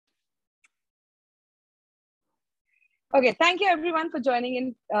Okay, thank you everyone for joining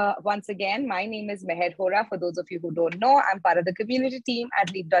in once again. My name is Meher Hora. For those of you who don't know, I'm part of the community team at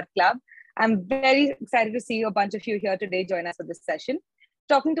Leap.club. I'm very excited to see a bunch of you here today join us for this session.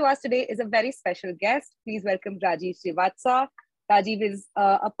 Talking to us today is a very special guest. Please welcome Rajiv Srivatsa. Rajiv is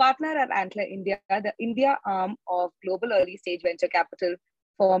a partner at Antler India, the India arm of global early stage venture capital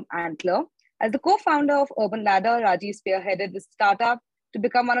firm Antler. As the co-founder of Urban Ladder, Rajiv spearheaded this startup to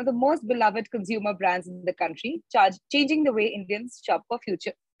become one of the most beloved consumer brands in the country, changing the way Indians shop for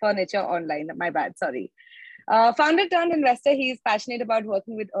future furniture online. My bad, sorry. Founder turned investor, he is passionate about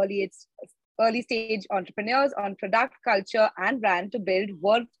working with early stage entrepreneurs on product, culture, and brand to build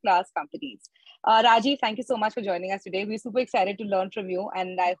world-class companies. Rajiv, thank you so much for joining us today. We're super excited to learn from you,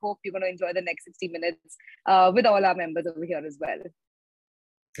 and I hope you're going to enjoy the next 60 minutes with all our members over here as well.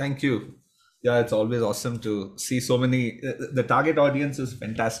 Thank you. Yeah, it's always awesome to see so many. The target audience is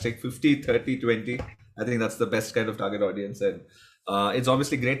fantastic. 50, 30, 20. I think that's the best kind of target audience. And it's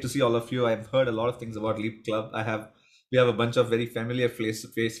obviously great to see all of you. I've heard a lot of things about Leap Club. We have a bunch of very familiar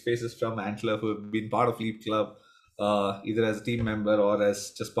faces from Antler who have been part of Leap Club, either as a team member or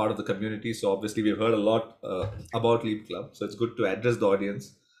as just part of the community. So obviously we've heard a lot about Leap Club. So it's good to address the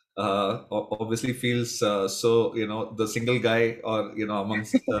audience. Obviously feels so, the single guy or,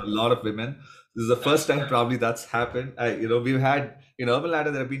 amongst a lot of women. This is the first time probably that's happened. We've had in Urban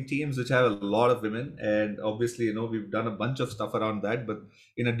Ladder, there have been teams which have a lot of women, and obviously, we've done a bunch of stuff around that. But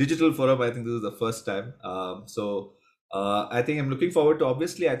in a digital forum, I think this is the first time. I think I'm looking forward to.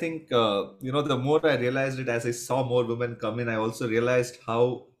 Obviously, I think the more I realized it as I saw more women come in, I also realized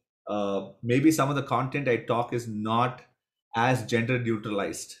how maybe some of the content I talk is not as gender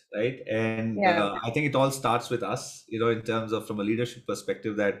neutralized, right? And I think it all starts with us, in terms of from a leadership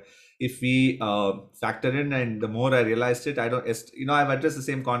perspective, that if we factor in, and the more I realized it, I've addressed the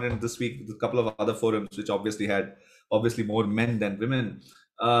same content this week with a couple of other forums, which obviously had more men than women.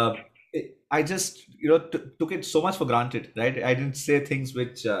 I just, took it so much for granted, right? I didn't say things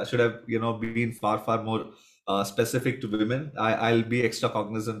which should have, been far, far more specific to women. I'll be extra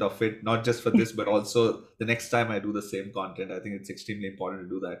cognizant of it, not just for this, but also the next time I do the same content. I think it's extremely important to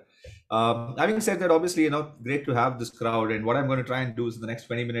do that. Having said that, obviously, great to have this crowd. And what I'm going to try and do is in the next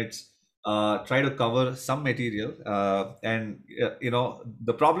 20 minutes, try to cover some material.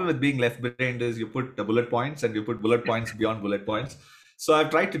 The problem with being left-brained is you put the bullet points and you put bullet points beyond bullet points. So I've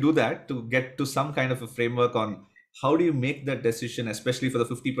tried to do that to get to some kind of a framework on how do you make that decision, especially for the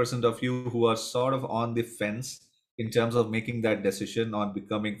 50% of you who are sort of on the fence in terms of making that decision on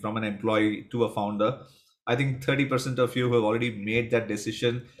becoming from an employee to a founder. I think 30% of you who have already made that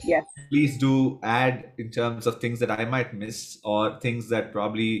decision. Yes. Please do add in terms of things that I might miss, or things that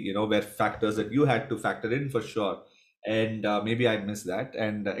probably, were factors that you had to factor in for sure. And maybe I missed that,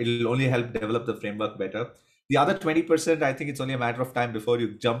 and it'll only help develop the framework better. The other 20%, I think it's only a matter of time before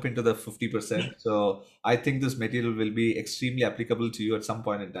you jump into the 50%. So I think this material will be extremely applicable to you at some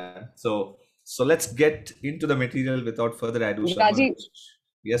point in time. So let's get into the material without further ado. Rajiv,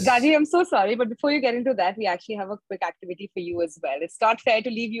 yes. Rajiv, I'm so sorry, but before you get into that, we actually have a quick activity for you as well. It's not fair to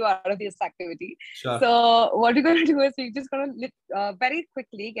leave you out of this activity. Sure. So what we're going to do is we're just going to very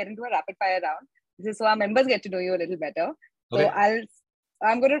quickly get into a rapid fire round. This is so our members get to know you a little better. Okay. So what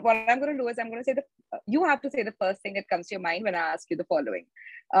I'm going to do is I'm going to say you have to say the first thing that comes to your mind when I ask you the following.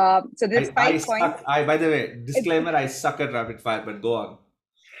 So there's 5 points. By the way, disclaimer, I suck at rapid fire, but go on.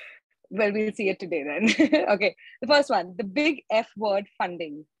 Well, we'll see it today then. Okay. The first one, the big F word,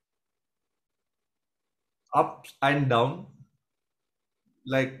 funding. Up and down.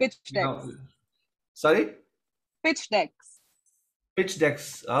 Like, pitch decks. Sorry? Pitch decks. Pitch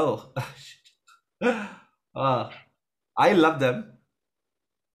decks. Oh, I love them.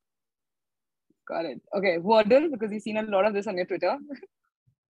 Got it. Okay. Wordle, because you've seen a lot of this on your Twitter.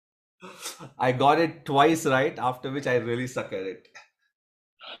 I got it twice right, after which I really suck at it.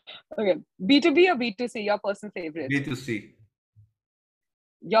 Okay. B2B or B2C, your personal favorite? B2C.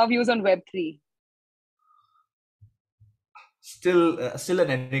 Your views on Web3? Still an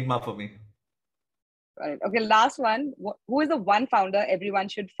enigma for me. Right. Okay. Last one. Who is the one founder everyone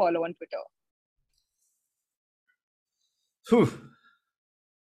should follow on Twitter? Whew.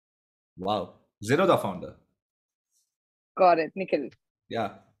 Wow. Zero the founder. Got it. Nikhil.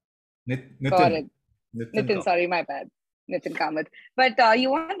 Yeah. Nitin. Got it. Nitin, sorry, my bad. Nitin Kamath. But you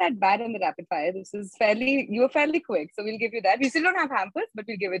weren't that bad on the rapid fire. You were fairly quick. So we'll give you that. We still don't have hampers, but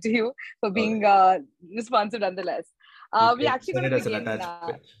we'll give it to you for being responsive nonetheless. We're actually going to begin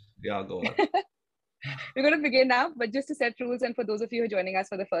now. Yeah, go on. We're going to begin now, but just to set rules, and for those of you who are joining us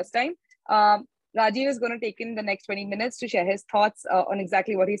for the first time, Rajiv is going to take in the next 20 minutes to share his thoughts on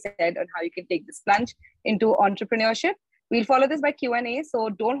exactly what he said on how you can take this plunge into entrepreneurship. We'll follow this by Q&A, so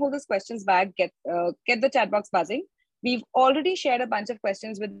don't hold those questions back. Get the chat box buzzing. We've already shared a bunch of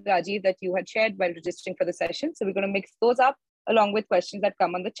questions with Rajiv that you had shared while registering for the session. So we're going to mix those up along with questions that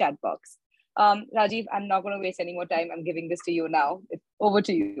come on the chat box. Rajiv, I'm not going to waste any more time. I'm giving this to you now. Over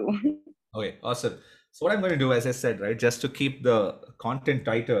to you. Okay, awesome. So what I'm going to do, as I said, right, just to keep the content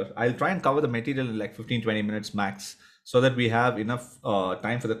tighter, I'll try and cover the material in like 15, 20 minutes max so that we have enough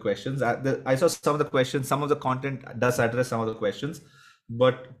time for the questions. I saw some of the questions, some of the content does address some of the questions,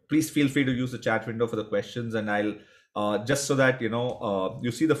 but please feel free to use the chat window for the questions, and I'll just so that,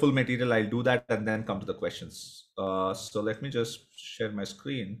 you see the full material, I'll do that and then come to the questions. So let me just share my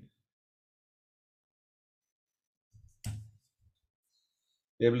screen.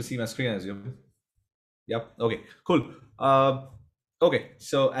 Be able to see my screen, I assume. Yep. Okay, cool. Okay,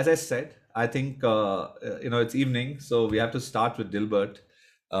 so as I said, I think it's evening, so we have to start with Dilbert.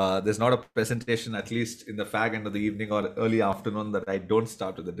 There's not a presentation, at least in the fag end of the evening or early afternoon, that I don't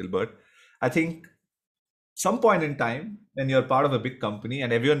start with the Dilbert. I think some point in time when you're part of a big company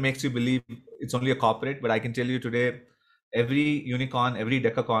and everyone makes you believe it's only a corporate, but I can tell you today, every unicorn, every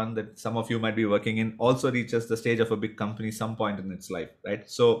decacorn that some of you might be working in also reaches the stage of a big company some point in its life, right?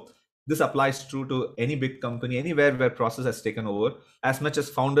 So this applies true to any big company, anywhere where process has taken over. As much as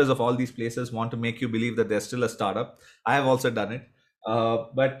founders of all these places want to make you believe that they're still a startup, I have also done it.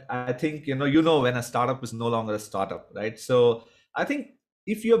 But I think, when a startup is no longer a startup, right? So I think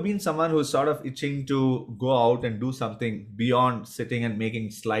if you've been someone who's sort of itching to go out and do something beyond sitting and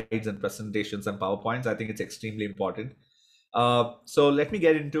making slides and presentations and PowerPoints, I think it's extremely important. So let me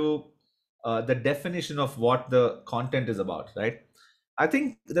get into the definition of what the content is about, right? I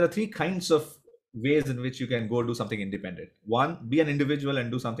think there are three kinds of ways in which you can go do something independent. One, be an individual and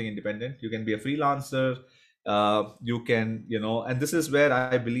do something independent. You can be a freelancer. You can, and this is where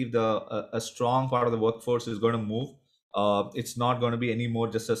I believe a strong part of the workforce is going to move. It's not going to be anymore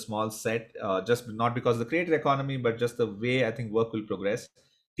just a small set, just not because of the creator economy, but just the way I think work will progress.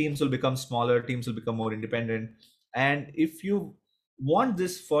 Teams will become smaller, teams will become more independent. And if you want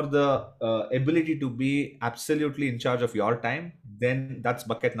this for the ability to be absolutely in charge of your time, then that's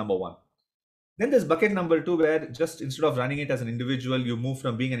bucket number one. Then there's bucket number two, where just instead of running it as an individual, you move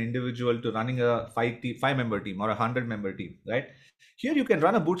from being an individual to running a five-member team or 100-member team, right? Here you can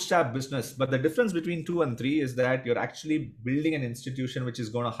run a bootstrap business, but the difference between 2 and 3 is that you're actually building an institution which is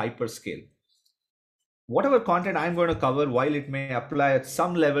going to hyperscale. Whatever content I'm going to cover, while it may apply at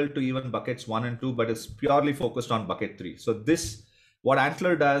some level to even buckets 1 and 2, but it's purely focused on bucket 3. So this, what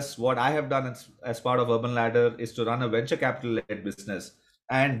Antler does, what I have done as part of Urban Ladder, is to run a venture capital-led business.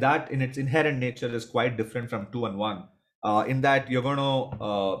 And that in its inherent nature is quite different from 2 and 1. In that you're going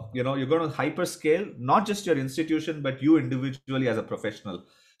to hyperscale not just your institution, but you individually as a professional.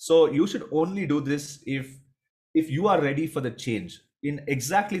 So you should only do this if you are ready for the change. In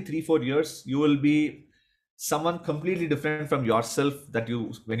exactly 3-4 years, you will be someone completely different from yourself that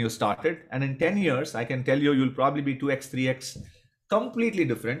you when you started. And in 10 years, I can tell you, you'll probably be 2x, 3x completely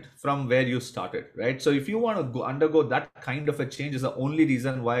different from where you started, right? So if you want to undergo that kind of a change, is the only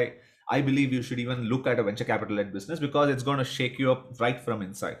reason why I believe you should even look at a venture capital-led business, because it's going to shake you up right from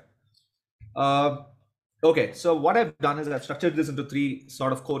inside. Okay, so what I've done is I've structured this into 3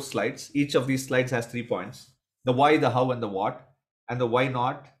 sort of core slides. Each of these slides has 3 points: the why, the how, and the what, and the why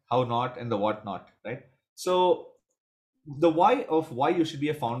not, how not, and the what not, right? So the why of why you should be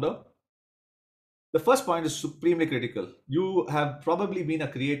a founder. The first point is supremely critical. You have probably been a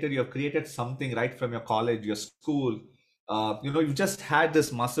creator. You have created something right from your college, your school. You've just had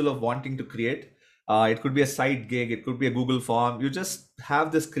this muscle of wanting to create. It could be a side gig. It could be a Google form. You just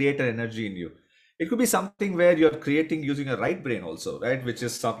have this creator energy in you. It could be something where you're creating using a right brain also, right? Which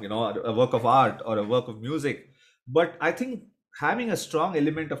is some, a work of art or a work of music. But I think having a strong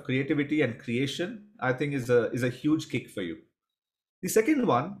element of creativity and creation, I think is a huge kick for you. The second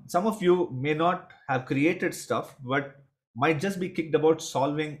one, some of you may not have created stuff, but might just be kicked about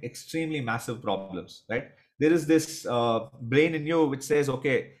solving extremely massive problems, right? There is this brain in you which says,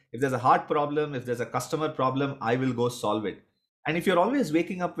 okay, if there's a hard problem, if there's a customer problem, I will go solve it. And if you're always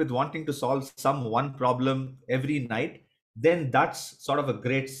waking up with wanting to solve some one problem every night, then that's sort of a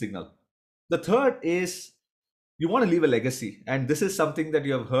great signal. The third is you want to leave a legacy, and this is something that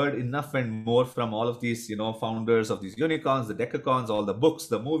you have heard enough and more from all of these founders of these unicorns, the decacorns, all the books,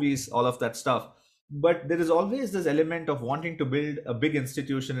 the movies, all of that stuff. But there is always this element of wanting to build a big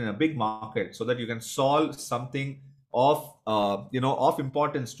institution in a big market so that you can solve something of of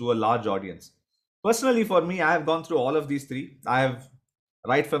importance to a large audience. Personally, for me, I have gone through all of these 3. I have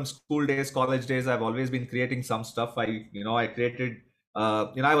right from school days, college days, I've always been creating some stuff. I created,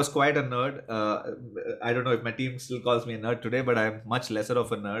 I was quite a nerd. I don't know if my team still calls me a nerd today, but I'm much lesser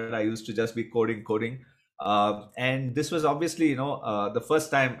of a nerd. I used to just be coding. And this was obviously, the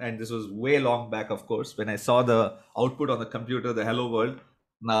first time, and this was way long back, of course, when I saw the output on the computer, the hello world,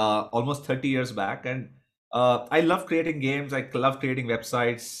 almost 30 years back. And I love creating games. I love creating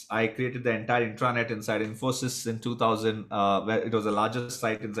websites. I created the entire intranet inside Infosys in 2000, where it was the largest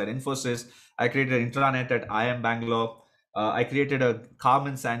site inside Infosys. I created an intranet at IIM Bangalore. I created a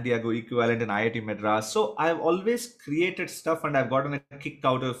Carmen San Diego equivalent in IIT Madras. So I've always created stuff, and I've gotten a kick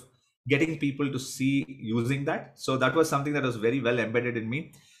out of getting people to see using that. So that was something that was very well embedded in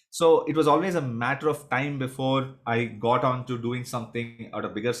me. So it was always a matter of time before I got on to doing something at a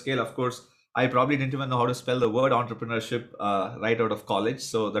bigger scale. Of course, I probably didn't even know how to spell the word entrepreneurship right out of college.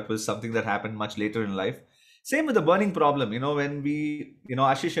 So that was something that happened much later in life. Same with the burning problem. When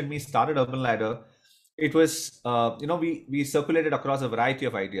Ashish and me started Urban Ladder, it was, we circulated across a variety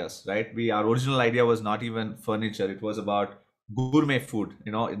of ideas, right? Our original idea was not even furniture. It was about gourmet food,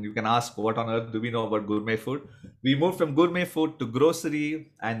 and you can ask, what on earth do we know about gourmet food? We moved from gourmet food to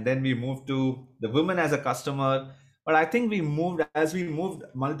grocery, and then we moved to the women as a customer. But I think as we moved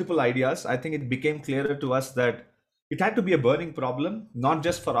multiple ideas, I think it became clearer to us that it had to be a burning problem, not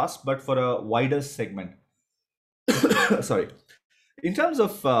just for us, but for a wider segment. Sorry. In terms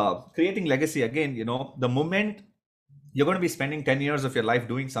of creating legacy, again, the moment you're going to be spending 10 years of your life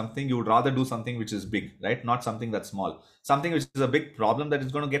doing something, you would rather do something which is big, right? Not something that's small, something which is a big problem that is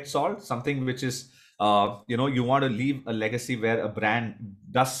going to get solved, something which is, you want to leave a legacy where a brand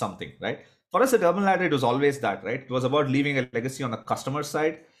does something, right? For us at Urban Ladder, it was always that, right? It was about leaving a legacy on the customer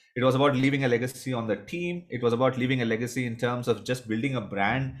side. It was about leaving a legacy on the team. It was about leaving a legacy in terms of just building a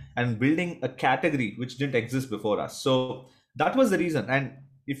brand and building a category which didn't exist before us. So that was the reason. And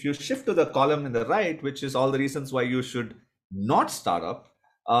if you shift to the column in the right, which is all the reasons why you should not start up,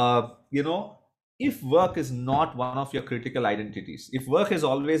 if work is not one of your critical identities, if work has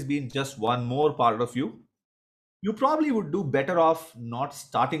always been just one more part of you, you probably would do better off not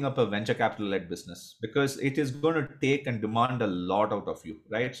starting up a venture capital led business, because it is going to take and demand a lot out of you,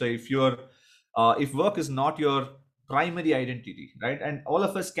 right? So if work is not your primary identity, right? And all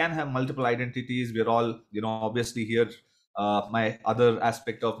of us can have multiple identities. We're all, obviously here, my other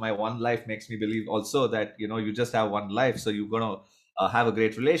aspect of my one life makes me believe also that, you just have one life. So you're going to have a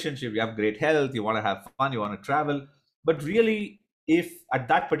great relationship, you have great health, you want to have fun, you want to travel. But really, if at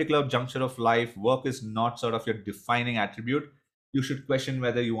that particular juncture of life, work is not sort of your defining attribute, you should question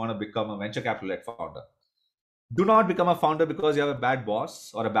whether you want to become a venture capital led founder. Do not become a founder because you have a bad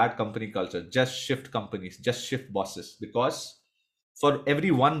boss or a bad company culture. Just shift companies, just shift bosses, because for every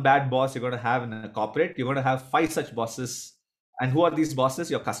one bad boss you're going to have in a corporate, you're going to have 5 such bosses. And who are these bosses?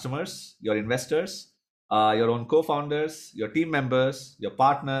 Your customers, your investors, your own co-founders, your team members, your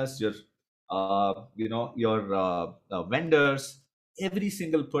partners, your vendors, every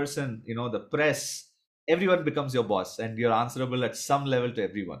single person, the press, everyone becomes your boss, and you're answerable at some level to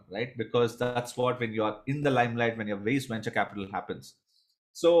everyone, right? Because that's what, when you are in the limelight, when you raise venture capital, happens.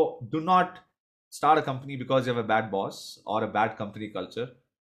 So do not start a company because you have a bad boss or a bad company culture.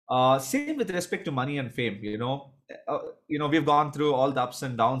 Same with respect to money and fame. We've gone through all the ups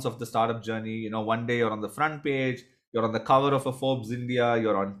and downs of the startup journey. One day you're on the front page, you're on the cover of a Forbes India,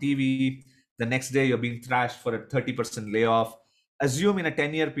 you're on TV. The next day you're being thrashed for a 30% layoff. Assume in a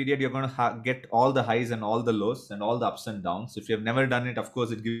 10-year period, you're going to get all the highs and all the lows and all the ups and downs. If you've never done it, of course,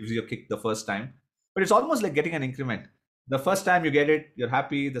 it gives you a kick the first time. But it's almost like getting an increment. The first time you get it, you're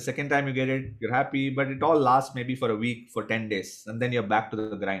happy. The second time you get it, you're happy. But it all lasts maybe for a week, for 10 days. And then you're back to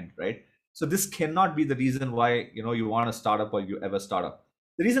the grind, right? So this cannot be the reason why, you want to start up or you ever start up.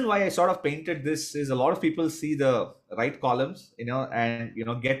 The reason why I sort of painted this is a lot of people see the right columns, and,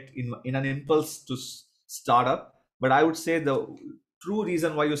 get in an impulse to start up. But I would say the true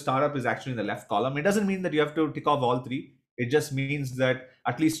reason why you start up is actually in the left column. It doesn't mean that you have to tick off all 3. It just means that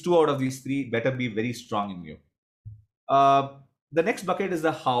at least 2 out of these 3 better be very strong in you. The next bucket is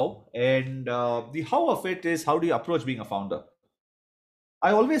the how, and the how of it is, how do you approach being a founder?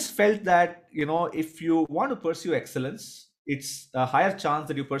 I always felt that, if you want to pursue excellence, it's a higher chance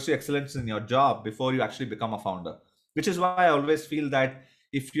that you pursue excellence in your job before you actually become a founder, which is why I always feel that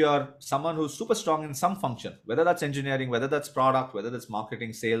if you're someone who's super strong in some function, whether that's engineering, whether that's product, whether that's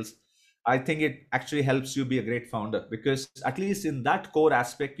marketing, sales, I think it actually helps you be a great founder, because at least in that core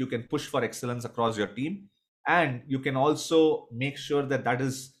aspect, you can push for excellence across your team. And you can also make sure that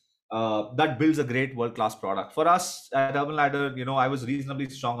that builds a great world-class product. For us at Urban Ladder, I was reasonably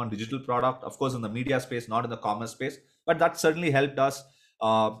strong on digital product, of course, in the media space, not in the commerce space, but that certainly helped us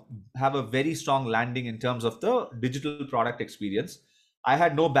have a very strong landing in terms of the digital product experience. I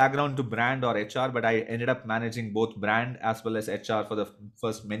had no background to brand or HR, but I ended up managing both brand as well as HR for the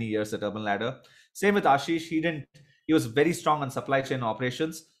first many years at Urban Ladder. Same with Ashish. He was very strong on supply chain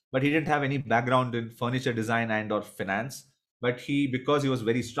operations, but he didn't have any background in furniture design and or finance. But because he was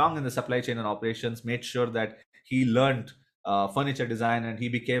very strong in the supply chain and operations, made sure that he learned furniture design, and he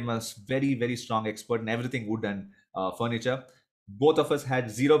became a very, very strong expert in everything wood and furniture. Both of us had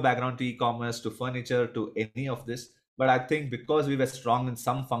zero background to e-commerce, to furniture, to any of this. But I think because we were strong in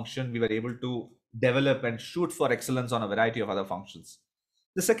some function, we were able to develop and shoot for excellence on a variety of other functions.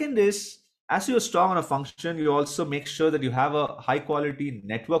 The second is, as you're strong on a function, you also make sure that you have a high quality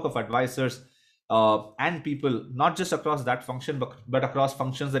network of advisors and people, not just across that function, but across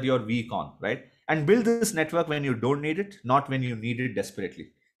functions that you're weak on, right? And build this network when you don't need it, not when you need it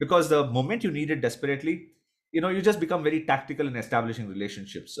desperately. Because the moment you need it desperately, you just become very tactical in establishing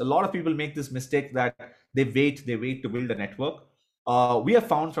relationships. A lot of people make this mistake that they wait to build a network. We have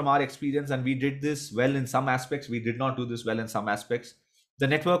found from our experience, and we did this well in some aspects, we did not do this well in some aspects. The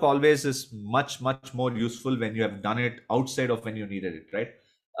network always is much, much more useful when you have done it outside of when you needed it, right?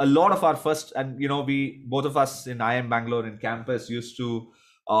 A lot of our first, and we, both of us in IIM Bangalore in campus, used to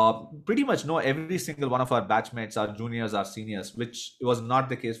pretty much know every single one of our batchmates, our juniors, our seniors, which was not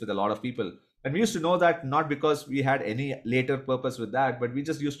the case with a lot of people. And we used to know that not because we had any later purpose with that, but we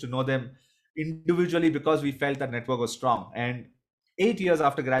just used to know them individually because we felt that network was strong. And 8 years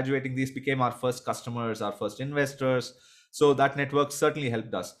after graduating, these became our first customers, our first investors. So that network certainly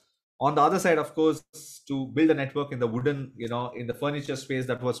helped us. On the other side, of course, to build a network in the wooden, in the furniture space,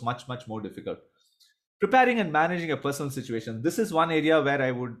 that was much, much more difficult. Preparing and managing a personal situation. This is one area where I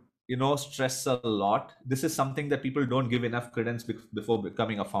would, stress a lot. This is something that people don't give enough credence before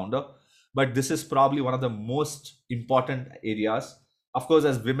becoming a founder. But this is probably one of the most important areas. Of course,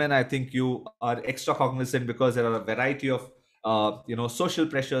 as women, I think you are extra cognizant because there are a variety of, social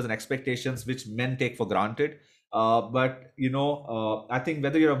pressures and expectations which men take for granted. I think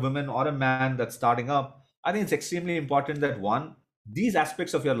whether you're a woman or a man that's starting up, I think it's extremely important that one, these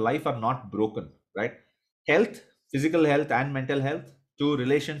aspects of your life are not broken, right? Health, physical health and mental health. To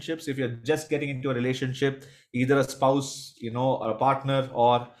relationships, if you're just getting into a relationship, either a spouse, or a partner,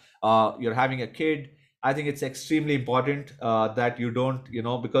 or you're having a kid, I think it's extremely important that you don't,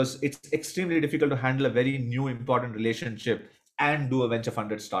 because it's extremely difficult to handle a very new important relationship and do a venture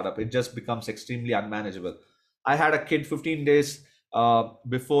funded startup. It just becomes extremely unmanageable. I had a kid 15 days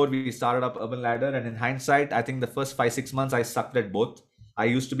before we started up Urban Ladder, and in hindsight, I think the first 5-6 months I sucked at both. I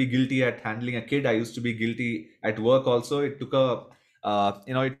used to be guilty at handling a kid. I used to be guilty at work also. It took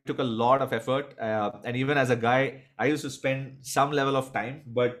it took a lot of effort. And even as a guy, I used to spend some level of time,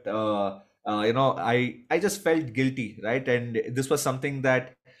 but I just felt guilty, right? And this was something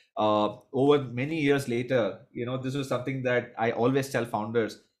that over many years later, this was something that I always tell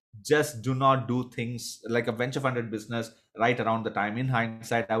founders: just do not do things like a venture funded business right around the time. In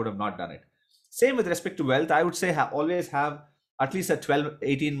hindsight, I would have not done it. Same with respect to wealth. I would say always have at least a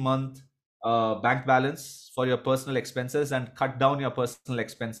 12-18 month bank balance for your personal expenses, and cut down your personal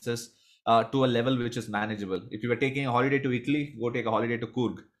expenses to a level which is manageable. If you were taking a holiday to Italy, go take a holiday to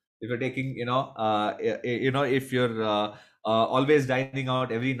Coorg. If you're taking, if you're always dining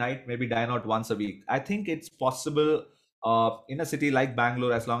out every night, maybe dine out once a week. I think it's possible in a city like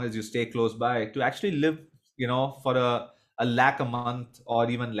Bangalore, as long as you stay close by, to actually live, for a lakh a month or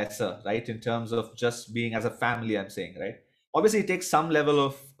even lesser, right? In terms of just being as a family, I'm saying, right? Obviously, it takes some level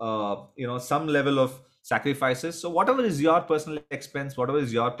of, some level of sacrifices. So whatever is your personal expense, whatever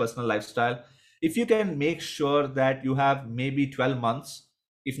is your personal lifestyle, if you can make sure that you have maybe 12 months,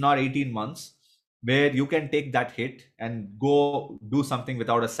 if not 18 months, where you can take that hit and go do something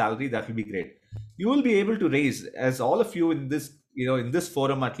without a salary, that will be great. You will be able to raise, as all of you in this, in this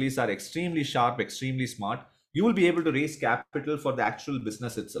forum at least, are extremely sharp, extremely smart. You will be able to raise capital for the actual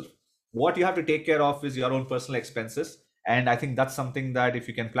business itself. What you have to take care of is your own personal expenses. And I think that's something that if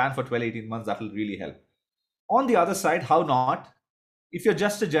you can plan for 12-18 months, that will really help. On the other side, how not? If you're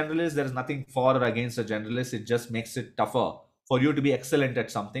just a generalist, there is nothing for or against a generalist. It just makes it tougher for you to be excellent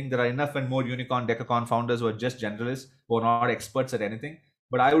at something. There are enough and more unicorn, decacorn founders who are just generalists, who are not experts at anything.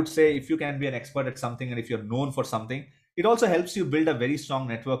 But I would say if you can be an expert at something, and if you're known for something, it also helps you build a very strong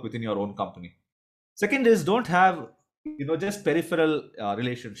network within your own company. Second is, don't have, just peripheral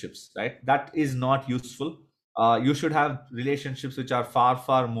relationships, right? That is not useful. You should have relationships which are far,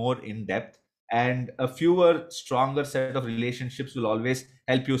 far more in depth, and a fewer, stronger set of relationships will always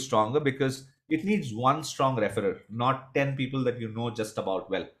help you stronger, because it needs one strong referrer, not 10 people that you know just about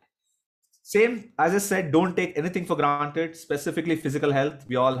well. Same as I said, don't take anything for granted, specifically physical health.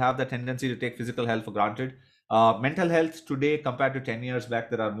 We all have the tendency to take physical health for granted. Mental health today, compared to 10 years back,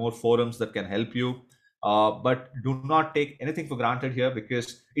 there are more forums that can help you. But do not take anything for granted here,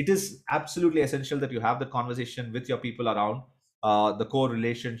 because it is absolutely essential that you have the conversation with your people around, the core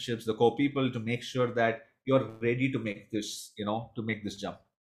relationships, the core people, to make sure that you're ready to make this, to make this jump.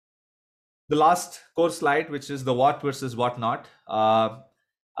 The last core slide, which is the what versus what not.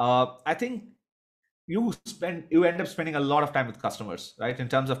 I think you end up spending a lot of time with customers, right? In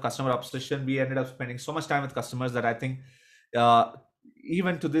terms of customer obsession, we ended up spending so much time with customers that I think, uh,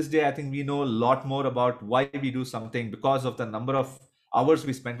 even to this day, I think we know a lot more about why we do something because of the number of hours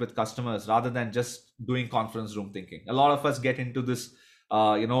we spent with customers, rather than just doing conference room thinking. A lot of us get into this,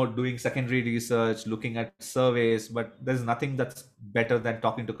 doing secondary research, looking at surveys, but there's nothing that's better than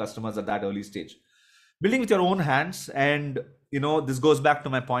talking to customers at that early stage. Building with your own hands, and this goes back to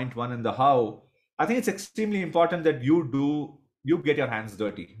my point one in the how. I think it's extremely important that you get your hands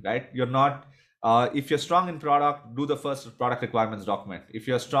dirty, right? You're not, if you're strong in product, do the first product requirements document. If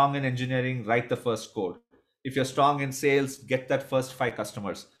you're strong in engineering, write the first code. If you're strong in sales, get that first 5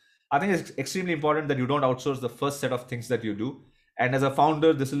 customers. I think it's extremely important that you don't outsource the first set of things that you do. And as a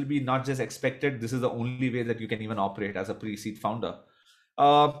founder, this will be not just expected, this is the only way that you can even operate as a pre-seed founder.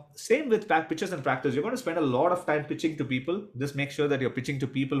 Same with pitches and practice. You're going to spend a lot of time pitching to people. Just make sure that you're pitching to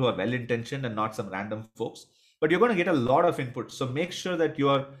people who are well intentioned and not some random folks. But you're going to get a lot of input. So make sure that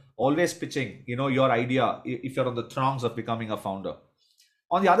you're always pitching, your idea if you're on the throngs of becoming a founder.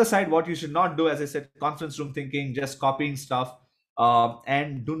 On the other side, what you should not do, as I said, conference room thinking, just copying stuff.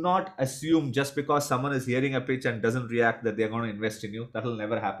 And do not assume just because someone is hearing a pitch and doesn't react that they're going to invest in you. That will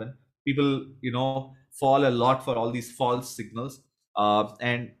never happen. People, fall a lot for all these false signals,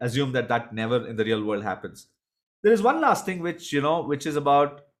 and assume that that never in the real world happens. There is one last thing which is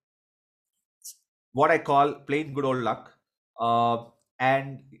about what I call plain good old luck.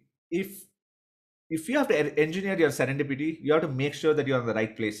 And if you have to engineer your serendipity, you have to make sure that you're in the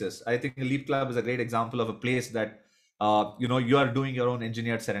right places. I think Leap Club is a great example of a place that, you are doing your own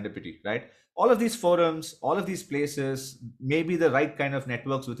engineered serendipity, right? All of these forums, all of these places, maybe the right kind of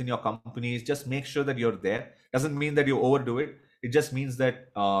networks within your companies. Just make sure that you're there. Doesn't mean that you overdo it. It just means that,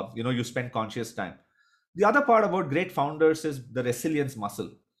 you spend conscious time. The other part about great founders is the resilience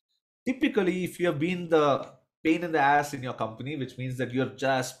muscle. Typically, if you have been the pain in the ass in your company, which means that you're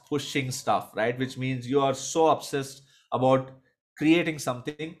just pushing stuff, right? Which means you are so obsessed about creating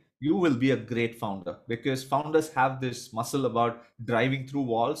something, you will be a great founder, because founders have this muscle about driving through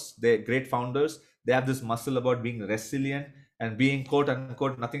walls. They're great founders. They have this muscle about being resilient and being quote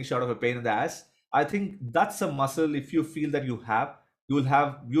unquote nothing short of a pain in the ass. I think that's a muscle. If you feel that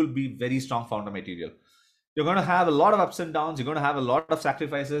you'll be very strong founder material. You're going to have a lot of ups and downs. You're going to have a lot of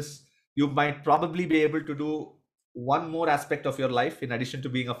sacrifices. You might probably be able to do one more aspect of your life in addition to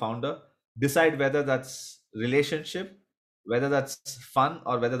being a founder. Decide whether that's relationship, whether that's fun,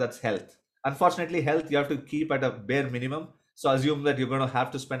 or whether that's health. Unfortunately, health you have to keep at a bare minimum. So assume that you're going to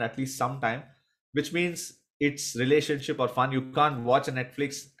have to spend at least some time, which means it's relationship or fun. You can't watch a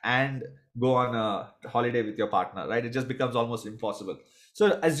Netflix and go on a holiday with your partner, right? It just becomes almost impossible.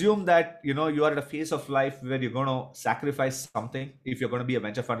 So assume that you are at a phase of life where you're going to sacrifice something if you're going to be a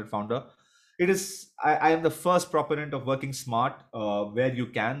venture funded founder. It is I am the first proponent of working smart where you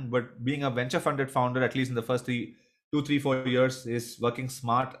can, but being a venture funded founder, at least in the first 4 years, is working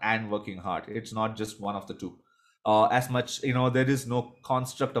smart and working hard. It's not just one of the two. As much there is no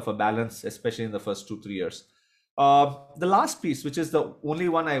construct of a balance, especially in the first 2-3 years. The last piece, which is the only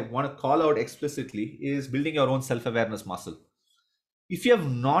one I want to call out explicitly, is building your own self-awareness muscle. If you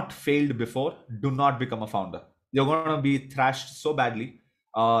have not failed before, do not become a founder. You're going to be thrashed so badly.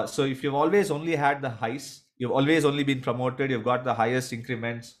 So if you've always only had the highs, you've always only been promoted, you've got the highest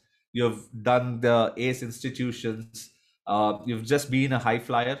increments, you've done the ace institutions, you've just been a high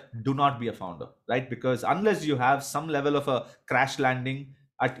flyer, do not be a founder, right? Because unless you have some level of a crash landing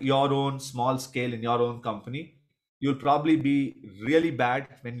at your own small scale in your own company, you'll probably be really bad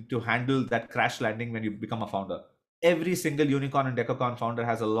when to handle that crash landing when you become a founder. Every single unicorn and decacorn founder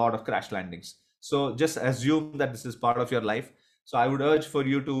has a lot of crash landings. So just assume that this is part of your life. So I would urge for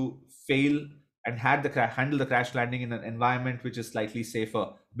you to fail and handle the crash landing in an environment which is slightly safer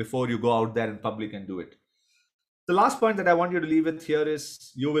before you go out there in public and do it. The last point that I want you to leave with here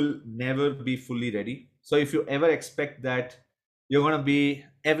is you will never be fully ready. So if you ever expect that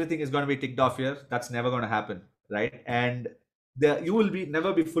everything is going to be ticked off here, that's never going to happen, right? And you will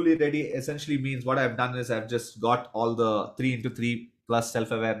never be fully ready essentially means what I've done is I've just got all the 3x3 plus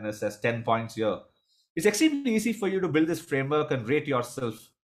self-awareness as 10 points here. It's extremely easy for you to build this framework and rate yourself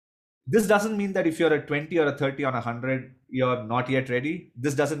This doesn't mean that if you're a 20 or a 30 on a 100, you're not yet ready.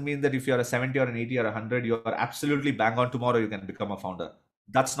 This doesn't mean that if you're a 70 or an 80 or a 100, you're absolutely bang on tomorrow, you can become a founder.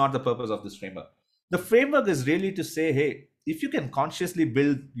 That's not the purpose of this framework. The framework is really to say, hey, if you can consciously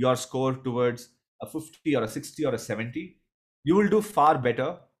build your score towards a 50 or a 60 or a 70, you will do far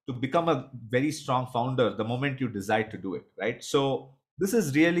better to become a very strong founder the moment you decide to do it, right? So this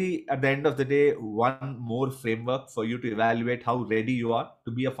is really, at the end of the day, one more framework for you to evaluate how ready you are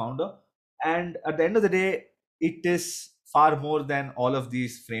to be a founder. And at the end of the day, it is far more than all of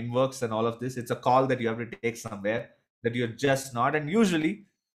these frameworks and all of this. It's a call that you have to take somewhere that you're just not. And usually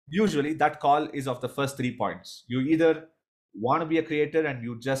that call is of the first 3 points. You either want to be a creator and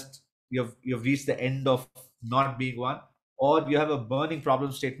you've reached the end of not being one, or you have a burning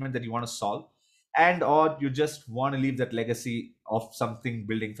problem statement that you want to solve, and or you just want to leave that legacy of something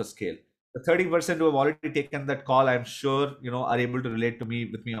building for scale. The 30% who have already taken that call, I'm sure, are able to relate to me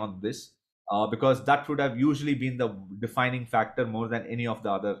with me on this, because that would have usually been the defining factor more than any of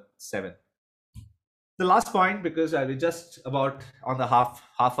the other 7. The last point, because I was just about on the half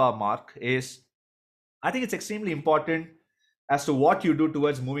hour mark, is I think it's extremely important as to what you do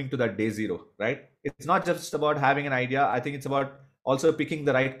towards moving to that day zero, right? It's not just about having an idea. I think it's about also picking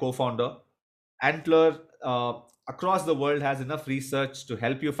the right co-founder. Antler across the world has enough research to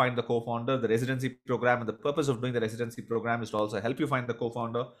help you find the co-founder. The residency program, and the purpose of doing the residency program is to also help you find the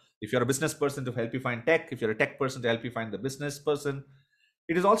co-founder. If you're a business person, to help you find tech. If you're a tech person, to help you find the business person.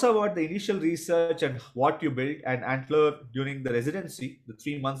 It is also about the initial research and what you build. And Antler, during the residency, the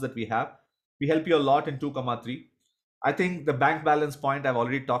 3 months that we have, we help you a lot in 2,3. I think the bank balance point I've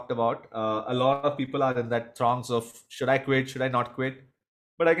already talked about. A lot of people are in that throngs of, should I quit? Should I not quit?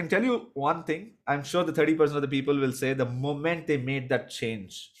 But I can tell you one thing. I'm sure the 30% of the people will say the moment they made that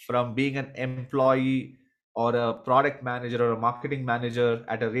change from being an employee or a product manager or a marketing manager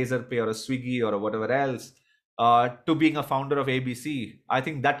at a Razorpay or a Swiggy or whatever else, to being a founder of ABC, I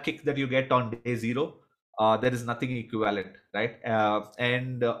think that kick that you get on day zero, there is nothing equivalent, right?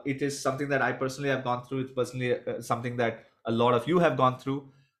 And it is something that I personally have gone through. It's personally something that a lot of you have gone through.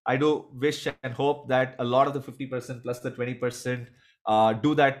 I do wish and hope that a lot of the 50% plus the 20%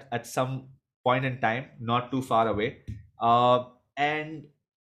 do that at some point in time, not too far away. And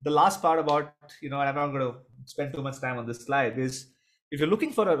the last part about, and I'm not going to spend too much time on this slide, is if you're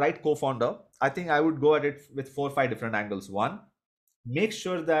looking for a right co-founder, I think I would go at it with 4 or 5 different angles. One, make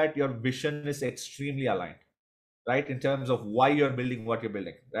sure that your vision is extremely aligned, right? In terms of why you're building what you're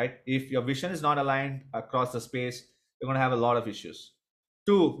building, right? If your vision is not aligned across the space, you're going to have a lot of issues.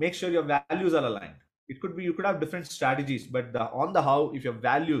 2, make sure your values are aligned. It could be, you could have different strategies, but on the how, if your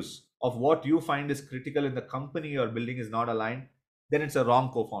values of what you find is critical in the company you're building is not aligned, then it's a wrong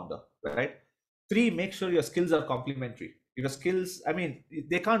co-founder, right? 3, make sure your skills are complementary. Your skills, I mean,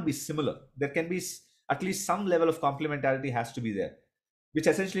 they can't be similar. There can be at least some level of complementarity has to be there, which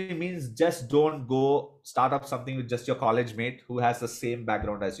essentially means just don't go start up something with just your college mate who has the same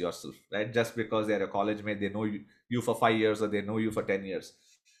background as yourself, right? Just because they're a college mate, they know you for 5 years or they know you for 10 years.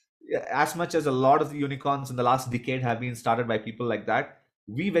 As much as a lot of the unicorns in the last decade have been started by people like that,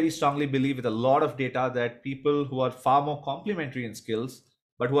 we very strongly believe with a lot of data that people who are far more complementary in skills,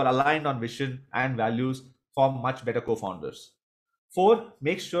 but who are aligned on vision and values, form much better co-founders. 4,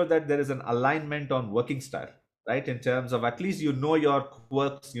 make sure that there is an alignment on working style, right? In terms of at least your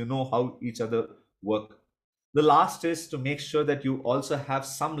quirks, how each other work. The last is to make sure that you also have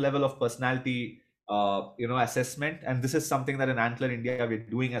some level of personality assessment. And this is something that in Antler India we're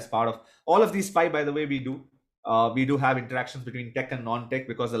doing as part of all of these 5, by the way. We do have interactions between tech and non-tech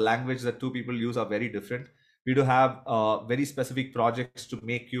because the language that 2 people use are very different. We do have very specific projects to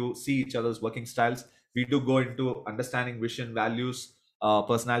make you see each other's working styles. We do go into understanding vision, values,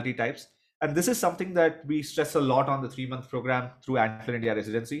 personality types. And this is something that we stress a lot on the 3-month program through Antler India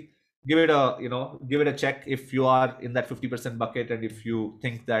Residency. Give it a check if you are in that 50% bucket, and if you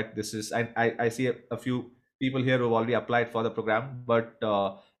think that this is, I see a few people here who've already applied for the program, but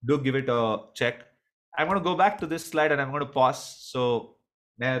do give it a check. I'm going to go back to this slide and I'm going to pause. So,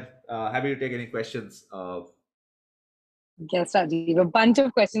 Meher, happy to take any questions. Yes, Rajiv, a bunch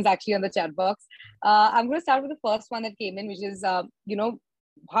of questions actually on the chat box. I'm going to start with the first one that came in, which is,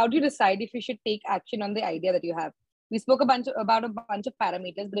 how do you decide if you should take action on the idea that you have? We spoke about a bunch of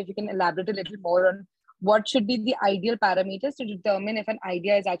parameters, but if you can elaborate a little more on what should be the ideal parameters to determine if an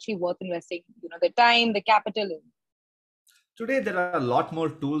idea is actually worth investing, the time, the capital in. Today, there are a lot more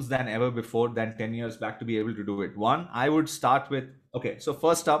tools than ever before than 10 years back to be able to do it. One, I would start with, okay, so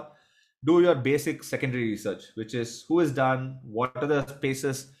first up, do your basic secondary research, which is who is done, what are the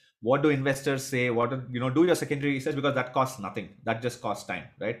spaces, what do investors say, do your secondary research, because that costs nothing. That just costs time,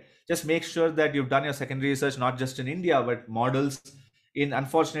 right? Just make sure that you've done your secondary research, not just in India, but models in,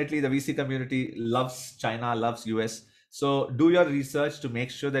 unfortunately, the VC community loves China, loves US. So do your research to make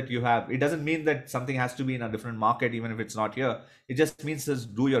sure that you have, it doesn't mean that something has to be in a different market, even if it's not here. It just means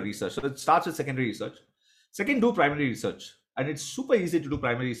just do your research. So it starts with secondary research. Second, do primary research. And it's super easy to do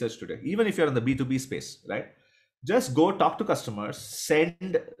primary research today, even if you're in the B2B space, right? Just go talk to customers,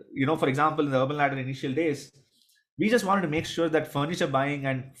 send, for example, in the Urban Ladder initial days, we just wanted to make sure that furniture buying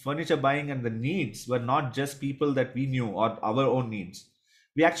and the needs were not just people that we knew or our own needs.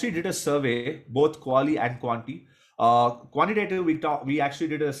 We actually did a survey, both quali and quanti. Quantitative, we actually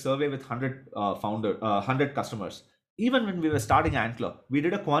did a survey with 100 customers. Even when we were starting Antler, we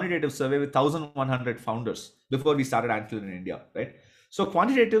did a quantitative survey with 1,100 founders before we started Antler in India, right? So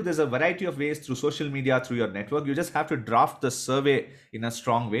quantitative, there's a variety of ways through social media, through your network. You just have to draft the survey in a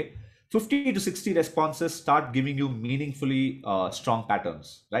strong way. 50 to 60 responses start giving you meaningfully strong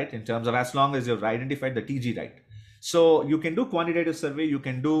patterns, right? In terms of, as long as you've identified the TG right. So you can do quantitative survey, you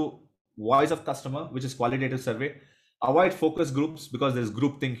can do voice of customer, which is qualitative survey. Avoid focus groups because there's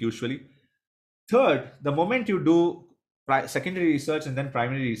groupthink usually. Third, the moment you do secondary research and then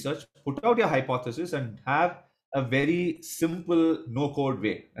primary research, put out your hypothesis and have a very simple no-code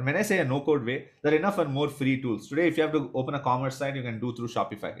way. And when I say a no-code way, there are enough and more free tools. Today, if you have to open a commerce site, you can do through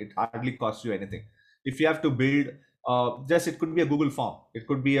Shopify. It hardly costs you anything. If you have to build, it could be a Google form. It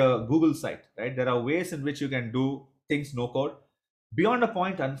could be a Google site, right? There are ways in which you can do things no-code. Beyond a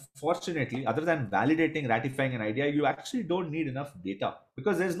point, unfortunately, other than validating, ratifying an idea, you actually don't need enough data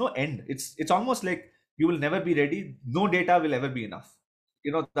because there's no end. It's almost like you will never be ready. No data will ever be enough.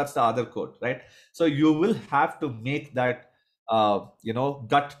 That's the other code, right? So you will have to make that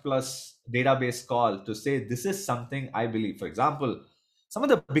gut plus database call to say, this is something I believe. For example, some of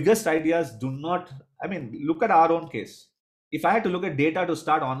the biggest ideas look at our own case. If I had to look at data to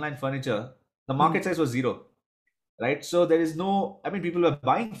start online furniture, the market size was zero, right? So there is no, people were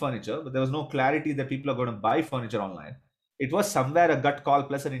buying furniture, but there was no clarity that people are going to buy furniture online. It was somewhere a gut call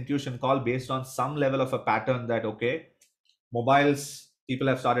plus an intuition call based on some level of a pattern that, okay, mobiles, people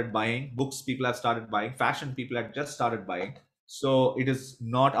have started buying, books, people have started buying, fashion, people have just started buying. So it is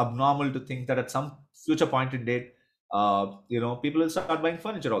not abnormal to think that at some future point in date, people will start buying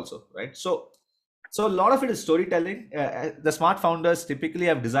furniture also, right? So a lot of it is storytelling. The smart founders typically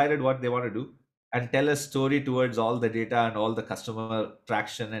have decided what they want to do and tell a story towards all the data and all the customer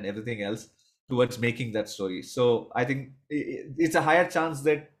traction and everything else towards making that story. So I think it's a higher chance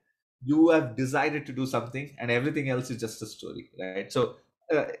that you have decided to do something and everything else is just a story, right? So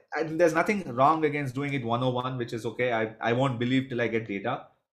and there's nothing wrong against doing it 101, which is okay. I won't believe till I get data.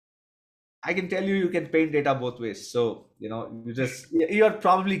 I can tell you can paint data both ways. So, you're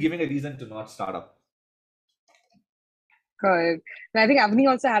probably giving a reason to not start up. Correct. And I think Avni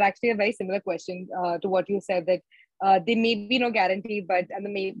also had actually a very similar question to what you said, that there may be no guarantee, but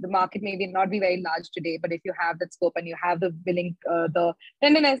the market may not be very large today. But if you have that scope and you have the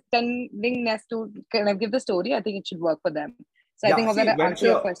tenderness to kind of give the story, I think it should work for them. So I think I'm going to answer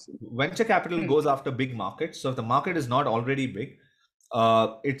your question. Venture capital goes after big markets. So if the market is not already big,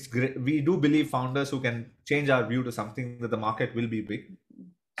 it's great. We do believe founders who can change our view to something that the market will be big.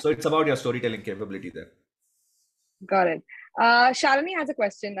 So it's about your storytelling capability there. Got it. Shalini has a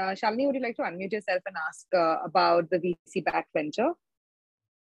question. Shalini, would you like to unmute yourself and ask about the VC-backed venture?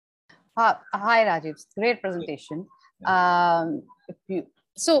 Hi, Rajiv. Great presentation.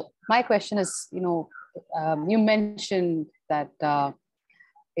 So my question is, you mentioned that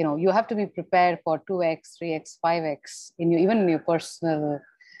you have to be prepared for 2x, 3x, 5x even in your personal.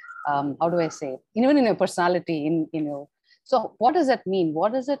 How do I say? Even in your personality, So what does that mean?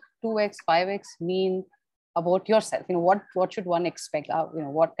 What does it 2x, 5x mean about yourself? What should one expect?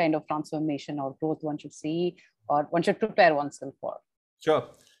 What kind of transformation or growth one should see or one should prepare oneself for? Sure.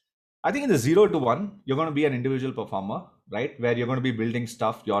 I think in the 0 to 1, you're going to be an individual performer, right? Where you're going to be building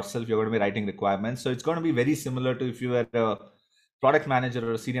stuff yourself. You're going to be writing requirements. So it's going to be very similar to if you were a product manager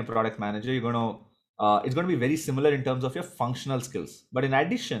or a senior product manager. It's going to be very similar in terms of your functional skills. But in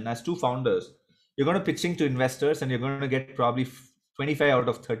addition, as two founders, you're going to pitching to investors and you're going to get probably 25 out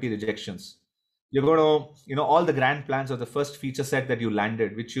of 30 rejections. You're going to, all the grand plans of the first feature set that you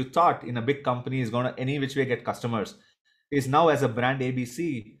landed, which you thought in a big company is going to any which way get customers, is now as a brand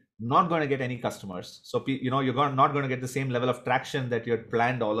ABC, not going to get any customers. So, you're not going to get the same level of traction that you had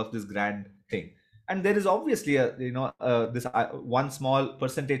planned all of this grand thing. And there is obviously this one small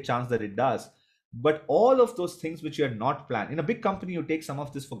percentage chance that it does. But all of those things which you had not planned, in a big company, you take some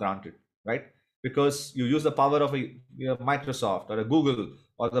of this for granted, right? Because you use the power of a Microsoft or a Google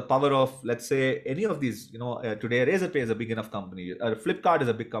or the power of, let's say, any of these, today Razorpay is a big enough company, or Flipkart is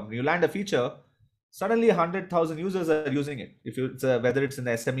a big company. You land a feature, suddenly 100,000 users are using it. If whether it's in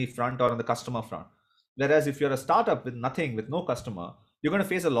the SME front or on the customer front. Whereas if you're a startup with nothing, with no customer, you're going to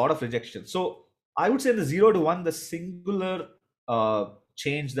face a lot of rejection. So I would say the 0 to 1, the singular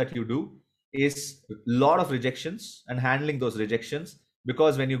change that you do is a lot of rejections and handling those rejections.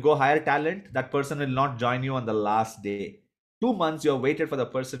 Because when you go hire talent, that person will not join you on the last day. 2 months you have waited for the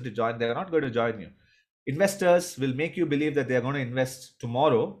person to join, they're not going to join you. Investors will make you believe that they're going to invest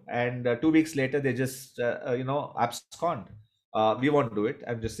tomorrow, and 2 weeks later they just abscond. We won't do it.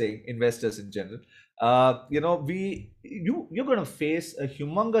 I'm just saying, investors in general. You're going to face a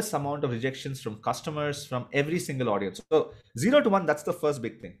humongous amount of rejections from customers, from every single audience. So 0 to 1, that's the first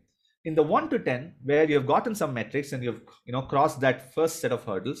big thing. In the 1 to 10, where you've gotten some metrics and you've crossed that first set of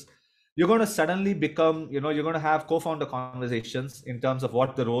hurdles, you're going to suddenly become, you're going to have co-founder conversations in terms of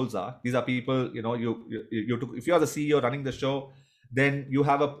what the roles are. These are people, if you're the CEO running the show, then you're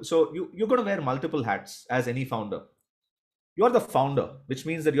going to wear multiple hats as any founder. You're the founder, which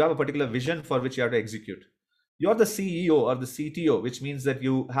means that you have a particular vision for which you have to execute. You're the CEO or the CTO, which means that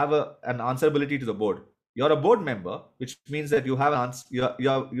you have an answerability to the board. You're a board member, which means that you have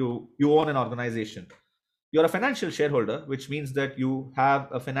you own an organization. You're a financial shareholder, which means that you have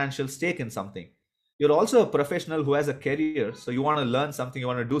a financial stake in something. You're also a professional who has a career, so you want to learn something, you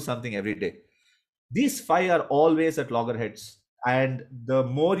want to do something every day. These 5 are always at loggerheads, and the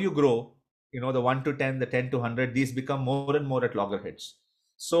more you grow, the 1 to 10, the 10 to 100, these become more and more at loggerheads.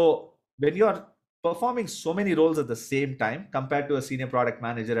 So when you're performing so many roles at the same time compared to a senior product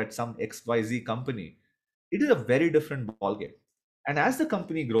manager at some XYZ company, it is a very different ballgame. And as the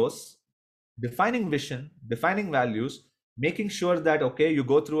company grows, defining vision, defining values, making sure that, okay, you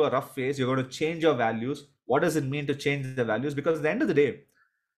go through a rough phase, you're going to change your values. What does it mean to change the values? Because at the end of the day,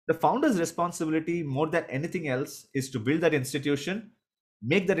 the founder's responsibility more than anything else is to build that institution,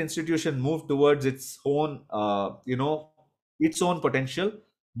 make that institution move towards its own, its own potential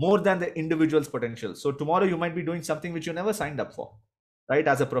more than the individual's potential. So tomorrow you might be doing something which you never signed up for, right?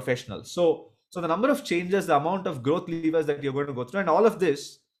 As a professional. So the number of changes, the amount of growth levers that you're going to go through, and all of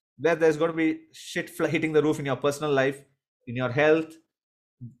this, where there's going to be shit hitting the roof in your personal life, in your health,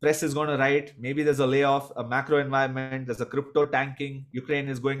 press is going to write, maybe there's a layoff, a macro environment, there's a crypto tanking, Ukraine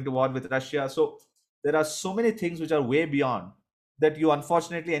is going to war with Russia. So there are so many things which are way beyond that. You,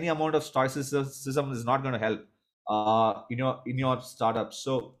 unfortunately, any amount of stoicism is not going to help in your startup.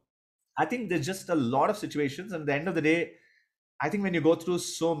 So I think there's just a lot of situations, and at the end of the day, I think when you go through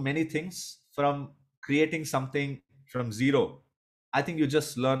so many things, from creating something from zero, I think you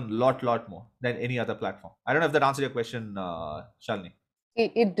just learn a lot more than any other platform. I don't know if that answered your question, Shalini.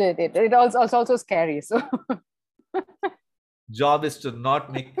 It did. It also scary. So job is to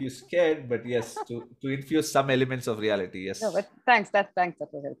not make you scared, but yes, to infuse some elements of reality. Yes. No, but thanks. That was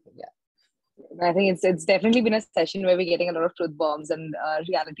helpful. Yeah. I think it's definitely been a session where we're getting a lot of truth bombs and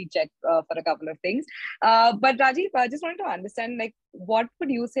reality check for a couple of things. But Rajiv, I just wanted to understand, like, what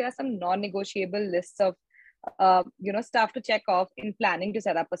would you say are some non-negotiable lists of stuff to check off in planning to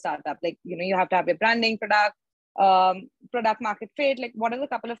set up a startup? Like, you have to have your branding, product market fit. Like, what are the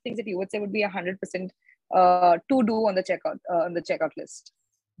couple of things that you would say would be 100% to do on the checkout list?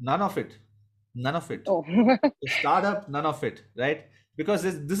 None of it. Oh. The startup, none of it, right? Because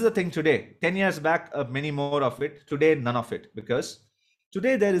this is the thing today. 10 years back, many more of it. Today, none of it. Because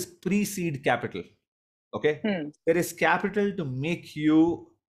today there is pre-seed capital. Okay? There is capital to make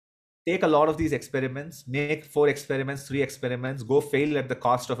you take a lot of these experiments, make 4 experiments, 3 experiments, go fail at the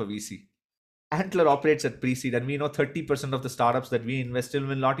cost of a VC. Antler operates at pre-seed, and we know 30% of the startups that we invest in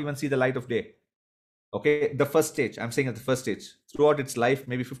will not even see the light of day. Okay, the first stage, I'm saying at the first stage, throughout its life,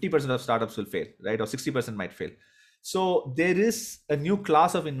 maybe 50% of startups will fail, right? Or 60% might fail. So there is a new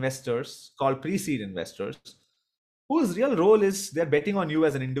class of investors called pre-seed investors, whose real role is they're betting on you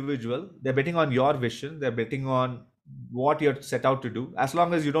as an individual. They're betting on your vision. They're betting on what you're set out to do. As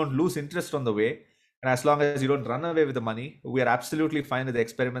long as you don't lose interest on the way, and as long as you don't run away with the money, we are absolutely fine with the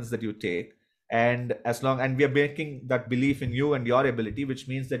experiments that you take. And we are making that belief in you and your ability, which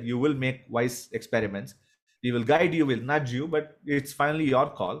means that you will make wise experiments. We will guide you, we'll nudge you, but it's finally your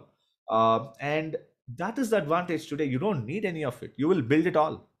call. And that is the advantage today. You don't need any of it. You will build it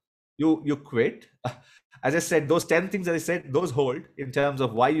all. You quit. As I said, those 10 things that I said, those hold in terms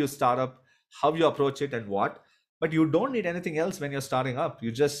of why you start up, how you approach it, and what. But you don't need anything else when you're starting up.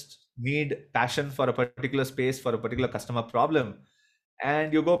 You just need passion for a particular space, for a particular customer problem.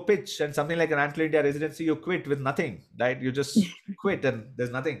 And you go pitch, and something like an Antler India residency, you quit with nothing, right? You just quit and there's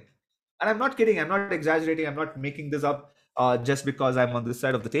nothing. And I'm not kidding. I'm not exaggerating. I'm not making this up. just because I'm on this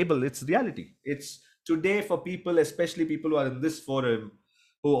side of the table. It's reality. It's today for people, especially people who are in this forum,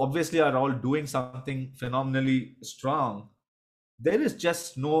 who obviously are all doing something phenomenally strong. There is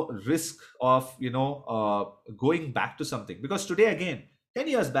just no risk of going back to something, because today again, 10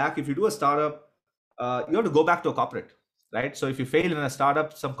 years back, if you do a startup, you have to go back to a corporate, right? So if you fail in a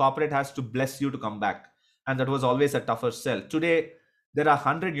startup, some corporate has to bless you to come back, and that was always a tougher sell. Today there are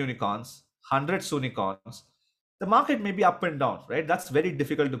 100 unicorns, 100 unicorns. The market may be up and down, right? That's very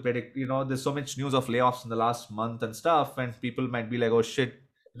difficult to predict. There's so much news of layoffs in the last month and stuff, and people might be like, oh shit,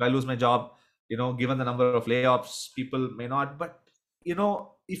 if I lose my job, given the number of layoffs, people may not. But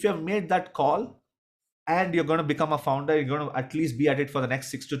if you have made that call and you're going to become a founder, you're going to at least be at it for the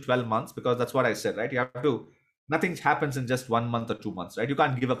next 6 to 12 months, because that's what I said, right? You have to, nothing happens in just 1 month or 2 months, right? You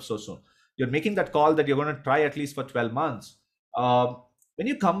can't give up so soon. You're making that call that you're going to try at least for 12 months. When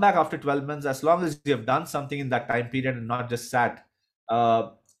you come back after 12 months, as long as you have done something in that time period and not just sat,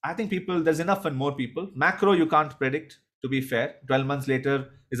 I think there's enough and more people. Macro, you can't predict, to be fair. 12 months later,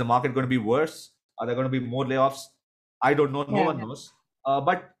 is the market going to be worse? Are there going to be more layoffs? I don't know. No one knows.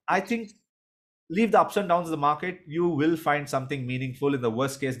 But I think leave the ups and downs of the market. You will find something meaningful. In the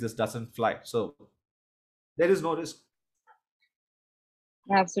worst case, this doesn't fly. So there is no risk.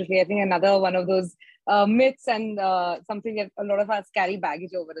 Absolutely. I think another one of those myths and something that a lot of us carry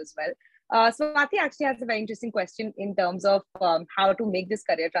baggage over as well. Swati actually has a very interesting question in terms of how to make this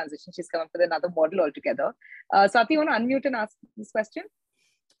career transition. She's come up with another model altogether. Swati, you want to unmute and ask this question?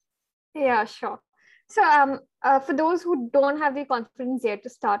 Yeah, sure. So for those who don't have the confidence yet to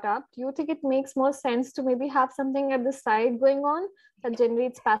start up, do you think it makes more sense to maybe have something at the side going on that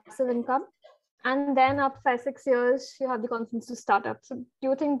generates passive income? And then after 5-6 years, you have the confidence to start up. So do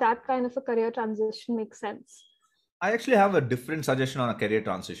you think that kind of a career transition makes sense? I actually have a different suggestion on a career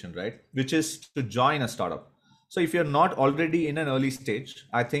transition, right? Which is to join a startup. So if you're not already in an early stage,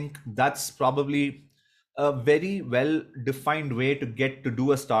 I think that's probably a very well defined way to get to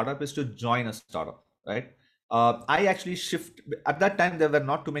do a startup, is to join a startup, right? I actually at that time, there were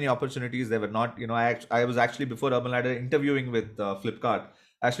not too many opportunities. There were not, I was actually, before Urban Ladder, interviewing with Flipkart.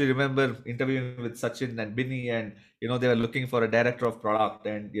 I actually remember interviewing with Sachin and Binny, and they were looking for a director of product.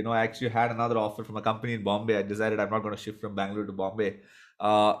 And I actually had another offer from a company in Bombay. I decided I'm not going to shift from Bangalore to Bombay,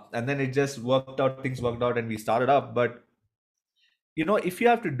 and then it just worked out. Things worked out, and we started up. But if you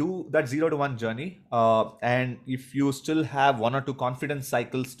have to do that 0 to 1 journey, and if you still have 1 or 2 confidence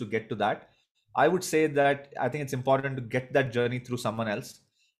cycles to get to that, I would say that I think it's important to get that journey through someone else.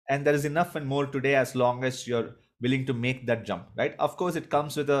 And there is enough and more today, as long as you're willing to make that jump, right? Of course, it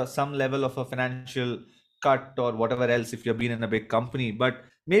comes with some level of a financial cut or whatever else if you've been in a big company. But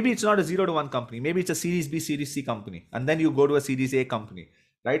maybe it's not a 0 to 1 company. Maybe it's a Series B, Series C company, and then you go to a Series A company,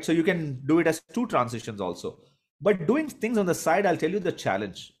 right? So you can do it as 2 transitions also. But doing things on the side, I'll tell you the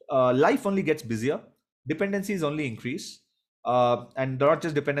challenge. Life only gets busier. Dependencies only increase. And not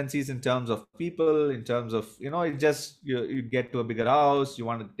just dependencies in terms of people, in terms of, it just, you get to a bigger house, you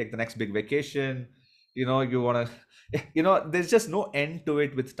want to take the next big vacation, you want to, there's just no end to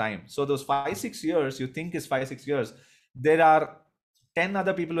it with time. So those 5-6 years you think is 5-6 years, there are 10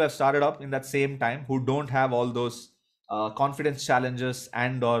 other people who have started up in that same time who don't have all those confidence challenges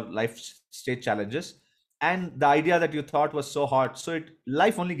and or life stage challenges. And the idea that you thought was so hard, so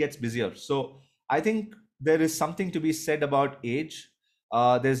life only gets busier. So I think there is something to be said about age.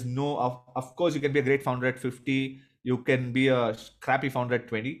 There's no, of course, you can be a great founder at 50. You can be a crappy founder at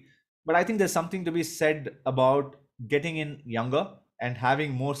 20. But I think there's something to be said about getting in younger and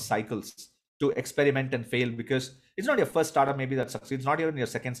having more cycles to experiment and fail, because it's not your first startup maybe that succeeds. It's not even your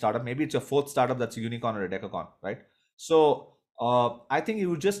second startup. Maybe it's your 4th startup that's a unicorn or a decacorn, right? So I think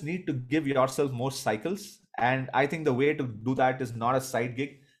you just need to give yourself more cycles. And I think the way to do that is not a side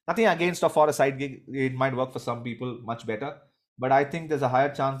gig. Nothing against or for a side gig. It might work for some people much better. But I think there's a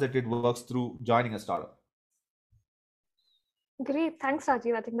higher chance that it works through joining a startup. Great. Thanks,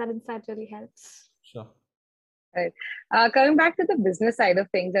 Rajiv. I think that insight really helps. Sure. Right. Coming back to the business side of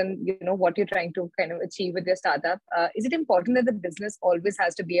things and what you're trying to kind of achieve with your startup, is it important that the business always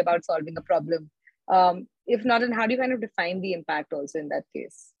has to be about solving a problem? If not, then how do you kind of define the impact also in that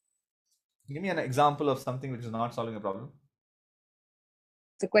case? Give me an example of something which is not solving a problem.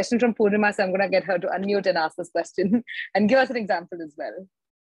 It's a question from Purnima, so I'm going to get her to unmute and ask this question and give us an example as well.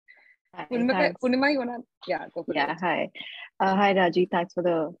 Hi, Purnima, you want to? Yeah, go for it. Yeah, hi. Hi, Rajiv. Thanks for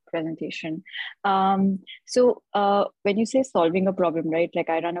the presentation. So when you say solving a problem, right, like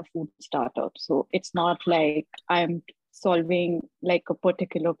I run a food startup. So it's not like I'm solving like a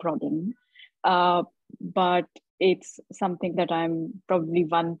particular problem. But it's something that I'm probably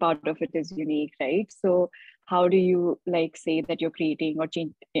one part of it is unique, right? So how do you like say that you're creating or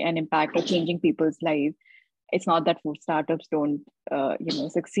change an impact or changing people's lives? It's not that food startups don't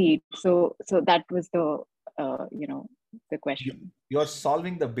succeed. So that was the the question. You're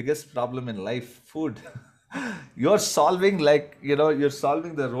solving the biggest problem in life, food. You're solving, like, you're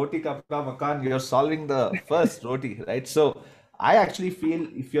solving the roti kapda makan, you're solving the first roti, right? So I actually feel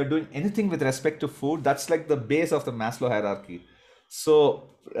if you're doing anything with respect to food, that's like the base of the Maslow hierarchy. So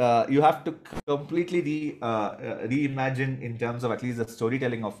you have to completely reimagine in terms of at least the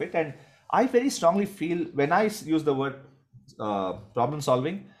storytelling of it. And I very strongly feel when I use the word problem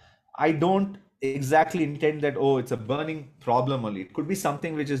solving, I don't exactly intend that, oh, it's a burning problem only. It could be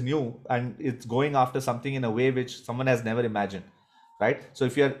something which is new and it's going after something in a way which someone has never imagined, right? So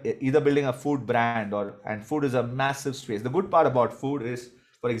if you're either building a food brand, and food is a massive space. The good part about food is,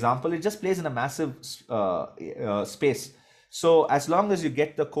 for example, it just plays in a massive space. So as long as you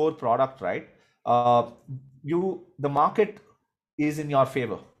get the core product right, the market is in your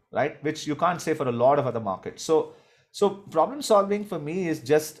favor, right? Which you can't say for a lot of other markets. So problem solving for me is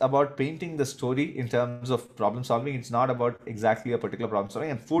just about painting the story in terms of problem solving. It's not about exactly a particular problem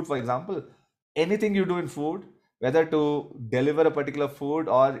solving. And food, for example, anything you do in food, whether to deliver a particular food,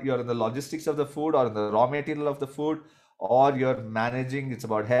 or you're in the logistics of the food, or in the raw material of the food, or you're managing, it's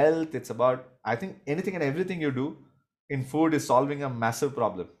about health, it's about, I think anything and everything you do in food is solving a massive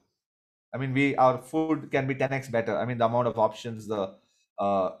problem. I mean, our food can be 10x better. I mean, the amount of options, the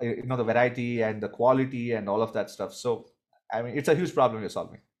variety and the quality and all of that stuff. So, I mean, it's a huge problem you're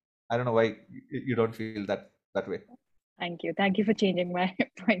solving. I don't know why you don't feel that way. Thank you. Thank you for changing my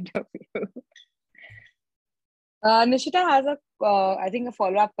point of view. Nishita has I think a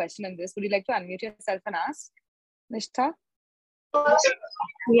follow-up question on this. Would you like to unmute yourself and ask, Nishita?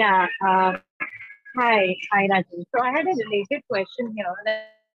 Yeah. Hi, Rajiv. So I had a related question here.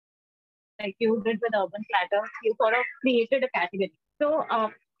 Like you did with Urban Platter, you sort of created a category. So,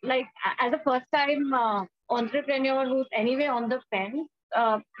 as a first-time entrepreneur who's anyway on the fence,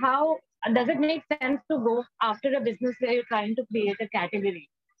 how does it make sense to go after a business where you're trying to create a category?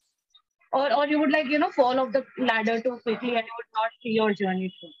 Or you would fall off the ladder too quickly and you would not see your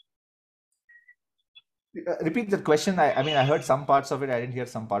journey through? Repeat the question. I mean, I heard some parts of it. I didn't hear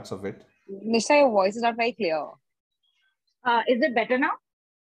some parts of it. Nishita, your voice is not very clear. Is it better now?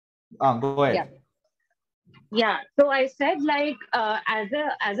 Go ahead. Yeah. So I said,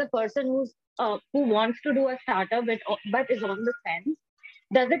 as a person who wants to do a startup but is on the fence,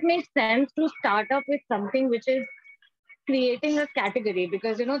 does it make sense to start up with something which is creating a category?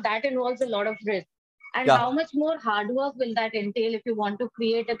 Because that involves a lot of risk. And how much more hard work will that entail if you want to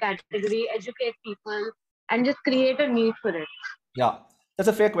create a category, educate people, and just create a need for it? Yeah, that's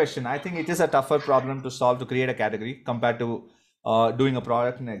a fair question. I think it is a tougher problem to solve to create a category compared to doing a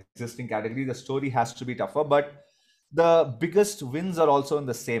product in an existing category. The story has to be tougher, but the biggest wins are also in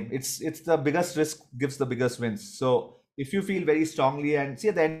the same. It's the biggest risk gives the biggest wins. So if you feel very strongly, and see,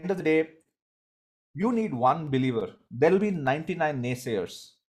 at the end of the day, you need one believer. There will be 99 naysayers,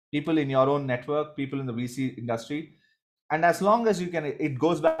 people in your own network, people in the VC industry. And as long as you can, it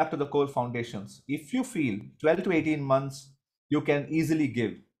goes back to the core foundations. If you feel 12 to 18 months, you can easily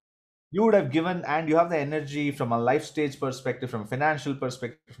give. You would have given, and you have the energy from a life stage perspective, from a financial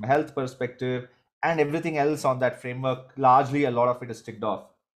perspective, from a health perspective, and everything else on that framework. Largely, a lot of it is ticked off.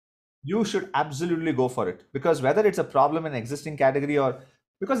 You should absolutely go for it, because whether it's a problem in an existing category or,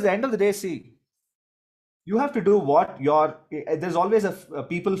 because at the end of the day, see, you have to do what there's always a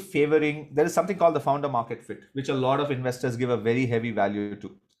people favoring. There is something called the founder market fit, which a lot of investors give a very heavy value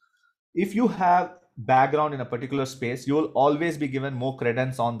to. If you have background in a particular space, you will always be given more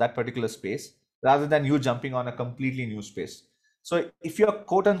credence on that particular space rather than you jumping on a completely new space. So if you're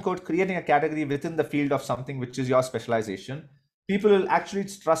quote unquote creating a category within the field of something which is your specialization, people will actually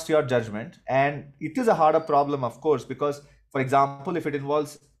trust your judgment. And it is a harder problem, of course, because, for example, if it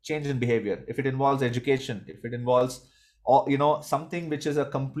involves change in behavior, if it involves education, if it involves something which is a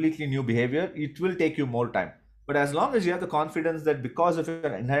completely new behavior, it will take you more time. But as long as you have the confidence that because of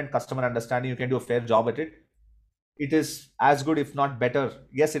your inherent customer understanding, you can do a fair job at it, it is as good, if not better.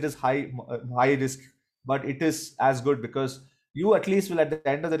 Yes, it is high risk, but it is as good, because you at least will at the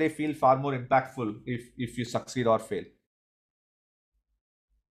end of the day feel far more impactful if you succeed or fail.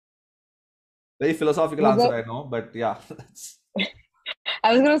 Very philosophical answer, I know, but yeah.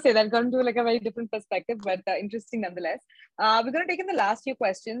 I was going to say that got into like a very different perspective, but interesting nonetheless. We're going to take in the last few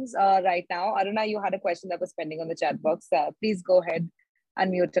questions right now. Aruna, you had a question that was pending on the chat box. Please go ahead,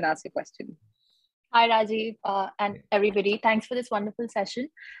 unmute and ask your question. Hi, Rajiv and everybody. Thanks for this wonderful session.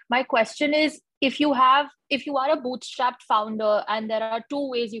 My question is, if you are a bootstrapped founder, and there are two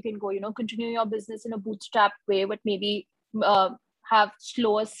ways you can go, continue your business in a bootstrap way, but maybe have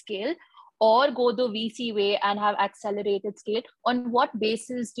slower scale, or go the VC way and have accelerated scale. On what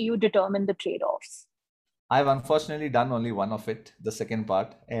basis do you determine the trade-offs? I've unfortunately done only one of it, the second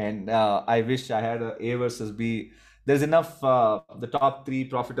part, and I wish I had a versus B. There's enough. The top three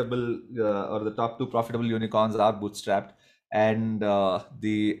profitable or the top two profitable unicorns are bootstrapped, and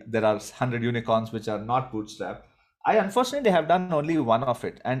there are 100 unicorns which are not bootstrapped. I unfortunately have done only one of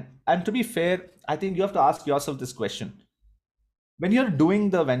it, and to be fair, I think you have to ask yourself this question. When you're doing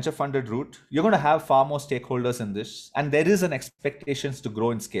the venture funded route, you're going to have far more stakeholders in this, and there is an expectations to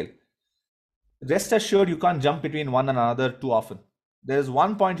grow in scale. Rest assured, you can't jump between one and another too often. There is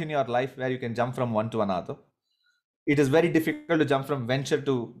one point in your life where you can jump from one to another. It is very difficult to jump from venture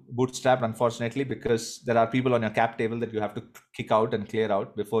to bootstrap, unfortunately, because there are people on your cap table that you have to kick out and clear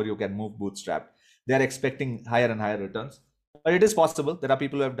out before you can move bootstrap. They are expecting higher and higher returns, but it is possible. There are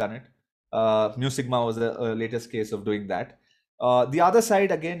people who have done it. Mu Sigma was the latest case of doing that. The other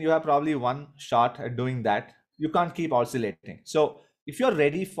side, again, you have probably one shot at doing that. You can't keep oscillating. So if you're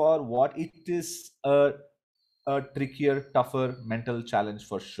ready for what it is, a trickier, tougher mental challenge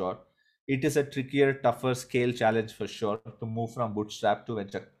for sure. It is a trickier, tougher scale challenge for sure to move from bootstrap to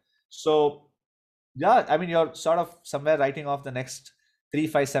venture. So yeah, I mean, you're sort of somewhere writing off the next 3,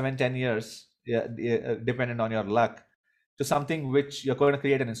 5, 7, 10 years, dependent on your luck, to something which you're going to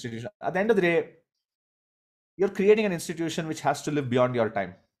create an institution. At the end of the day, you're creating an institution which has to live beyond your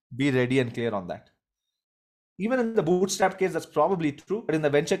time. Be ready and clear on that. Even in the bootstrap case, that's probably true, but in the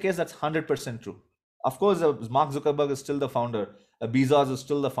venture case, that's 100% true. Of course, Mark Zuckerberg is still the founder, Bezos is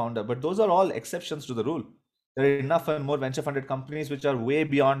still the founder, but those are all exceptions to the rule. There are enough and more venture funded companies which are way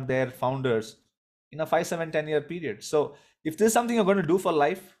beyond their founders in a 5, 7, 10 year period. So if this is something you're going to do for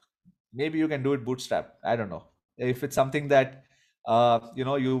life, maybe you can do it bootstrap. I don't know. If it's something that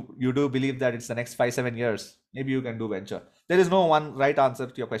you do believe that it's the next 5, 7 years, maybe you can do venture. There is no one right answer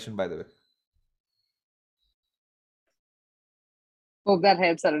to your question, by the way. Hope that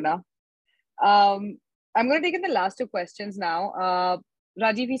helps, Aruna. I'm going to take in the last two questions now.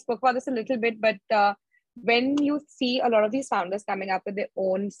 Rajiv, we spoke about this a little bit, but when you see a lot of these founders coming up with their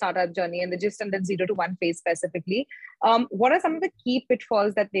own startup journey and they're just in the 0 to 1 phase specifically, what are some of the key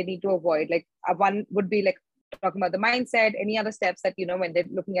pitfalls that they need to avoid? Like one would be like talking about the mindset, any other steps that, when they're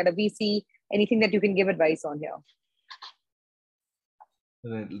looking at a VC, anything that you can give advice on here?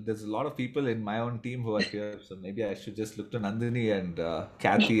 There's a lot of people in my own team who are here, so maybe I should just look to Nandini and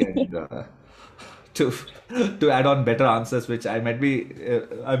Kathy and to add on better answers, which I might be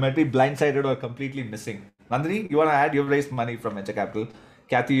blindsided or completely missing. Nandini, you want to add? You've raised money from venture capital.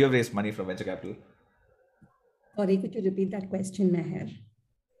 Kathy, you have raised money from venture capital. Sorry, could you repeat that question, Meher?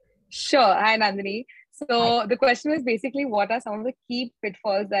 Sure. Hi, Nandini. So the question was basically, what are some of the key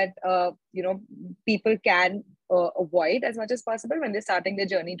pitfalls that people can avoid as much as possible when they're starting their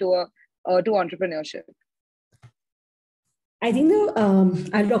journey to entrepreneurship? I think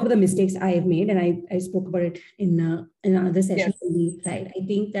I'll talk about the mistakes I have made, and I spoke about it in another session. Yes. Right. I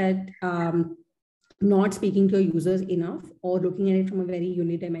think that not speaking to your users enough, or looking at it from a very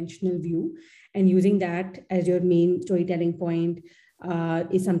unidimensional view and using that as your main storytelling point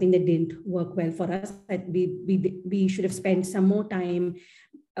is something that didn't work well for us. That we should have spent some more time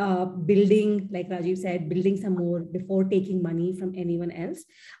building, like Rajiv said, building some more before taking money from anyone else.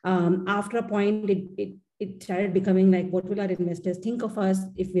 After a point, it started becoming like, what will our investors think of us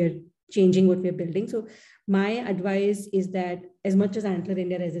if we're changing what we're building? So my advice is that as much as Antler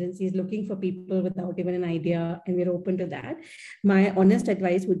India Residency is looking for people without even an idea, and we're open to that, my honest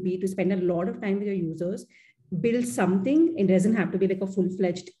advice would be to spend a lot of time with your users, build something. It doesn't have to be like a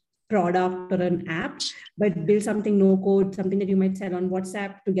full-fledged product or an app, but build something no code, something that you might sell on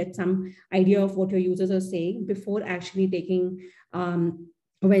WhatsApp to get some idea of what your users are saying before actually taking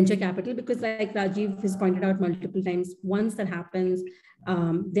venture capital. Because like Rajiv has pointed out multiple times, once that happens,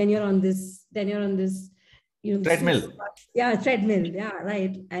 then you're on this treadmill. Treadmill. Yeah,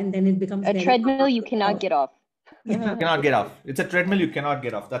 right. And then it becomes a treadmill you cannot get off. You cannot get off. It's a treadmill you cannot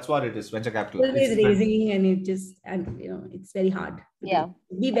get off. That's what it is. Venture capital. Always raising, and it's very hard. Yeah.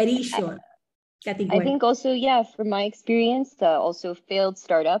 Be very sure. Kathy, I think also, from my experience, also failed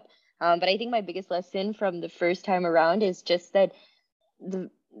startup. But I think my biggest lesson from the first time around is just that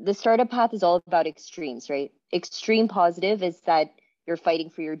the startup path is all about extremes, right? Extreme positive is that you're fighting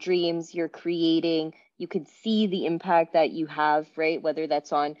for your dreams, you're creating, you can see the impact that you have, right? Whether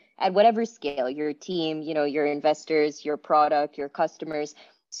that's at whatever scale, your team, your investors, your product, your customers.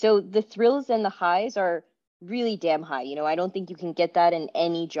 So the thrills and the highs are really damn high. I don't think you can get that in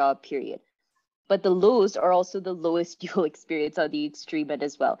any job, period. but the lows are also the lowest you'll experience on the extreme end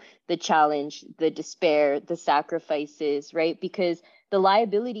as well. The challenge, the despair, the sacrifices, right? Because the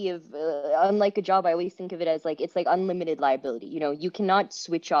liability of, unlike a job, I always think of it as like, it's like unlimited liability. You know, you cannot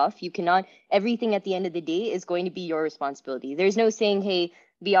switch off. You cannot, everything at the end of the day is going to be your responsibility. There's no saying, hey,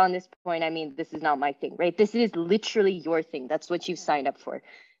 beyond this point, I mean, this is not my thing, right? This is literally your thing. That's what you've signed up for.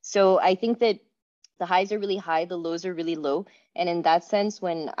 So I think that the highs are really high, the lows are really low. And in that sense,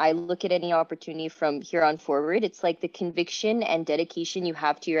 when I look at any opportunity from here on forward, it's like the conviction and dedication you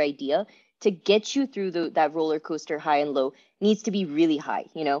have to your idea to get you through that roller coaster high and low needs to be really high,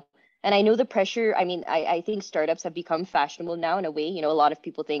 you know? And I know the pressure, I mean, I think startups have become fashionable now in a way. You know, a lot of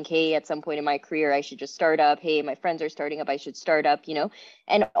people think, hey, at some point in my career, I should just start up. Hey, my friends are starting up, I should start up, you know?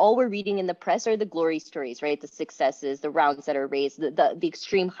 And all we're reading in the press are the glory stories, right? The successes, the rounds that are raised, the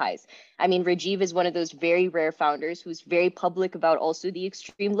extreme highs. I mean, Rajiv is one of those very rare founders who's very public about also the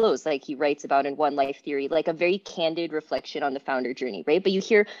extreme lows, like he writes about in One Life Theory, like a very candid reflection on the founder journey, right? But you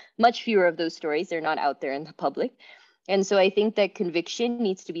hear much fewer of those stories. They're not out there in the public. And so I think that conviction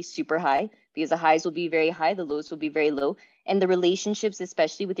needs to be super high because the highs will be very high, the lows will be very low. And the relationships,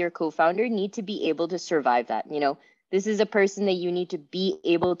 especially with your co-founder, need to be able to survive that. You know, this is a person that you need to be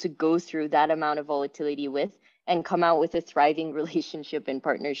able to go through that amount of volatility with and come out with a thriving relationship and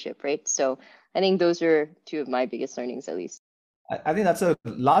partnership, right? So I think those are two of my biggest learnings, at least. I think that's a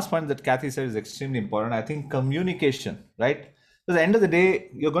last point that Kathy said is extremely important. I think communication, right? At the end of the day,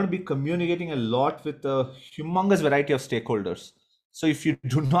 you're going to be communicating a lot with a humongous variety of stakeholders. So if you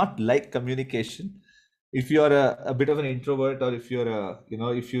do not like communication, if you're a bit of an introvert, or if you're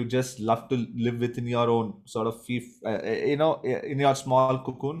if you just love to live within your own sort of in your small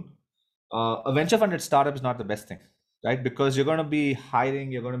cocoon, a venture funded startup is not the best thing, right? Because you're going to be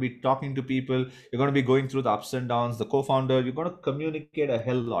hiring, you're going to be talking to people, you're going to be going through the ups and downs, the co-founder, you're going to communicate a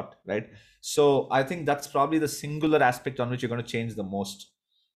hell lot, right? So I think that's probably the singular aspect on which you're going to change the most.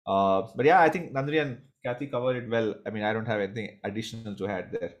 But yeah, I think Nandini and Kathy covered it well. I mean, I don't have anything additional to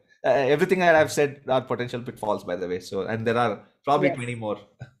add there. Everything that I've said are potential pitfalls, by the way. So, and there are probably 20 more.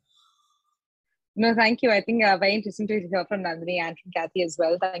 No, thank you. I think very interesting to hear from Nandini and from Kathy as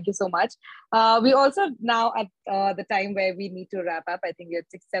well. Thank you so much. We also now at the time where we need to wrap up. I think we're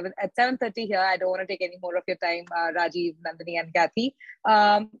at 7:30 here. I don't want to take any more of your time, Rajiv, Nandini, and Kathy.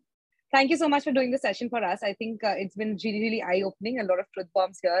 Thank you so much for doing the session for us. I think it's been really, really eye-opening. A lot of truth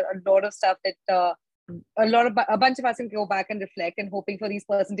bombs here. A lot of stuff that a bunch of us can go back and reflect, and hoping for these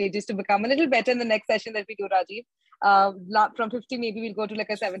percentages to become a little better in the next session that we do, Rajiv. From 50, maybe we'll go to like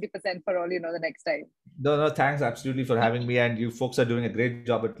a 70% for all, the next time. No, thanks absolutely for having me. And you folks are doing a great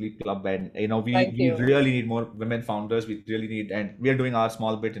job at Leap Club. And, we really need more women founders. We really need, and we are doing our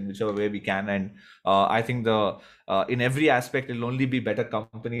small bit in whichever way we can. And I think in every aspect, it'll only be better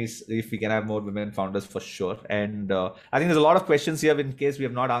companies if we can have more women founders for sure. And I think there's a lot of questions here. In case we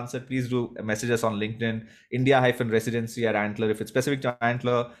have not answered, please do message us on LinkedIn, India-residency at Antler. If it's specific to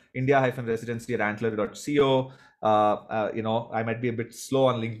Antler, India-residency at antler.co. I might be a bit slow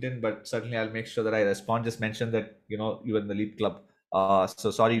on LinkedIn, but certainly I'll make sure that I respond. Just mention that, you are in the Leap Club.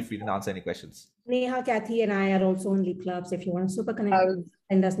 So sorry if we didn't answer any questions. Neha, Kathy, and I are also on Leap Clubs. If you want to super connect,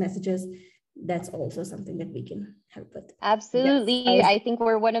 send us messages. That's also something that we can help with. Absolutely. Yes. I think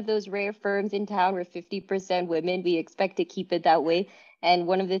we're one of those rare firms in town. We're 50% women. We expect to keep it that way. And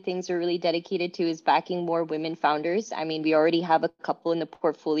one of the things we're really dedicated to is backing more women founders. I mean, we already have a couple in the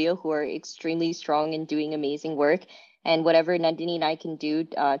portfolio who are extremely strong and doing amazing work. And whatever Nandini and I can do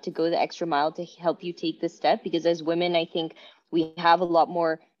to go the extra mile to help you take this step, because as women, I think we have a lot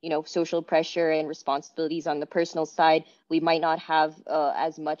more, social pressure and responsibilities on the personal side. We might not have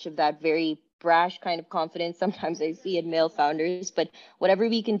as much of that very brash kind of confidence sometimes I see in male founders, but whatever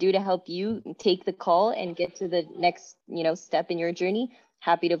we can do to help you take the call and get to the next, step in your journey,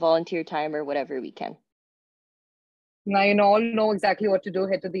 happy to volunteer time or whatever we can. Now you all know exactly what to do.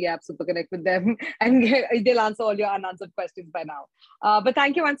 Head to the app, super connect with them, and they'll answer all your unanswered questions by now. But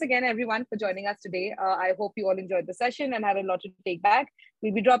thank you once again, everyone, for joining us today. I hope you all enjoyed the session and had a lot to take back.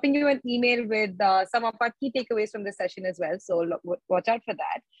 We'll be dropping you an email with some of our key takeaways from this session as well. So watch out for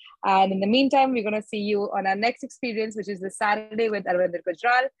that. And in the meantime, we're going to see you on our next experience, which is this Saturday with Arvinder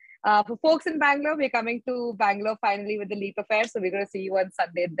Gujral. For folks in Bangalore, we're coming to Bangalore finally with the Leap Affair. So we're going to see you on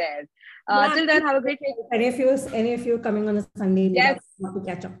Sunday there. Till then, have a great week. Any of you coming on a Sunday, yes, to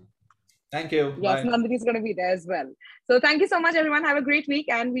catch up. Thank you. Yes, Nandini is going to be there as well. So thank you so much, everyone. Have a great week,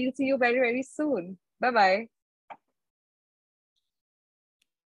 and we'll see you very, very soon. Bye-bye.